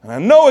 And I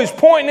know he's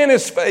pointing in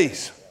his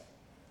face.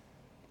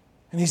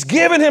 And he's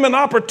giving him an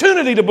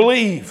opportunity to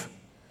believe.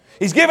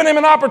 He's giving him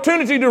an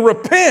opportunity to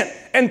repent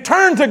and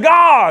turn to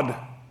God.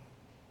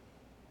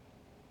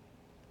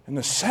 And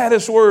the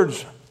saddest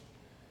words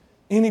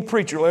any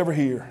preacher will ever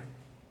hear,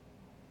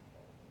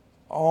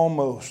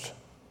 almost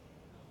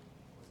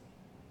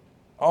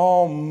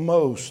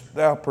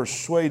thou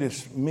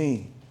persuadest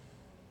me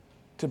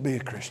to be a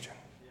Christian.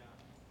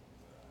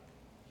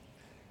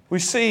 We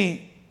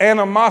see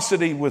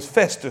animosity with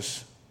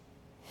Festus,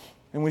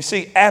 and we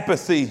see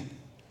apathy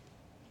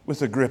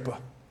with Agrippa.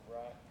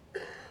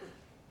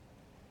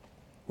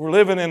 We're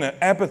living in an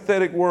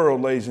apathetic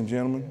world, ladies and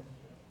gentlemen.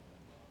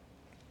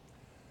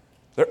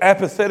 They're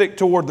apathetic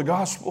toward the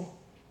gospel.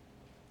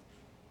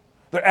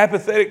 They're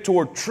apathetic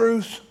toward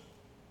truth.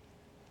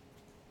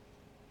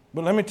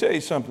 But let me tell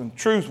you something.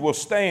 Truth will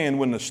stand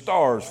when the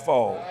stars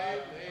fall.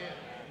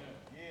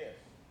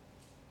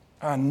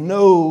 I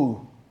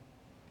know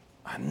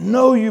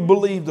you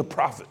believe the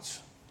prophets.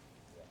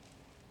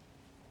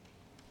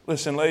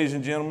 Listen, ladies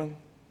and gentlemen,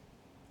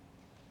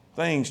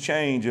 things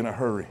change in a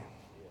hurry.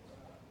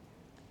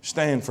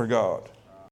 Stand for God.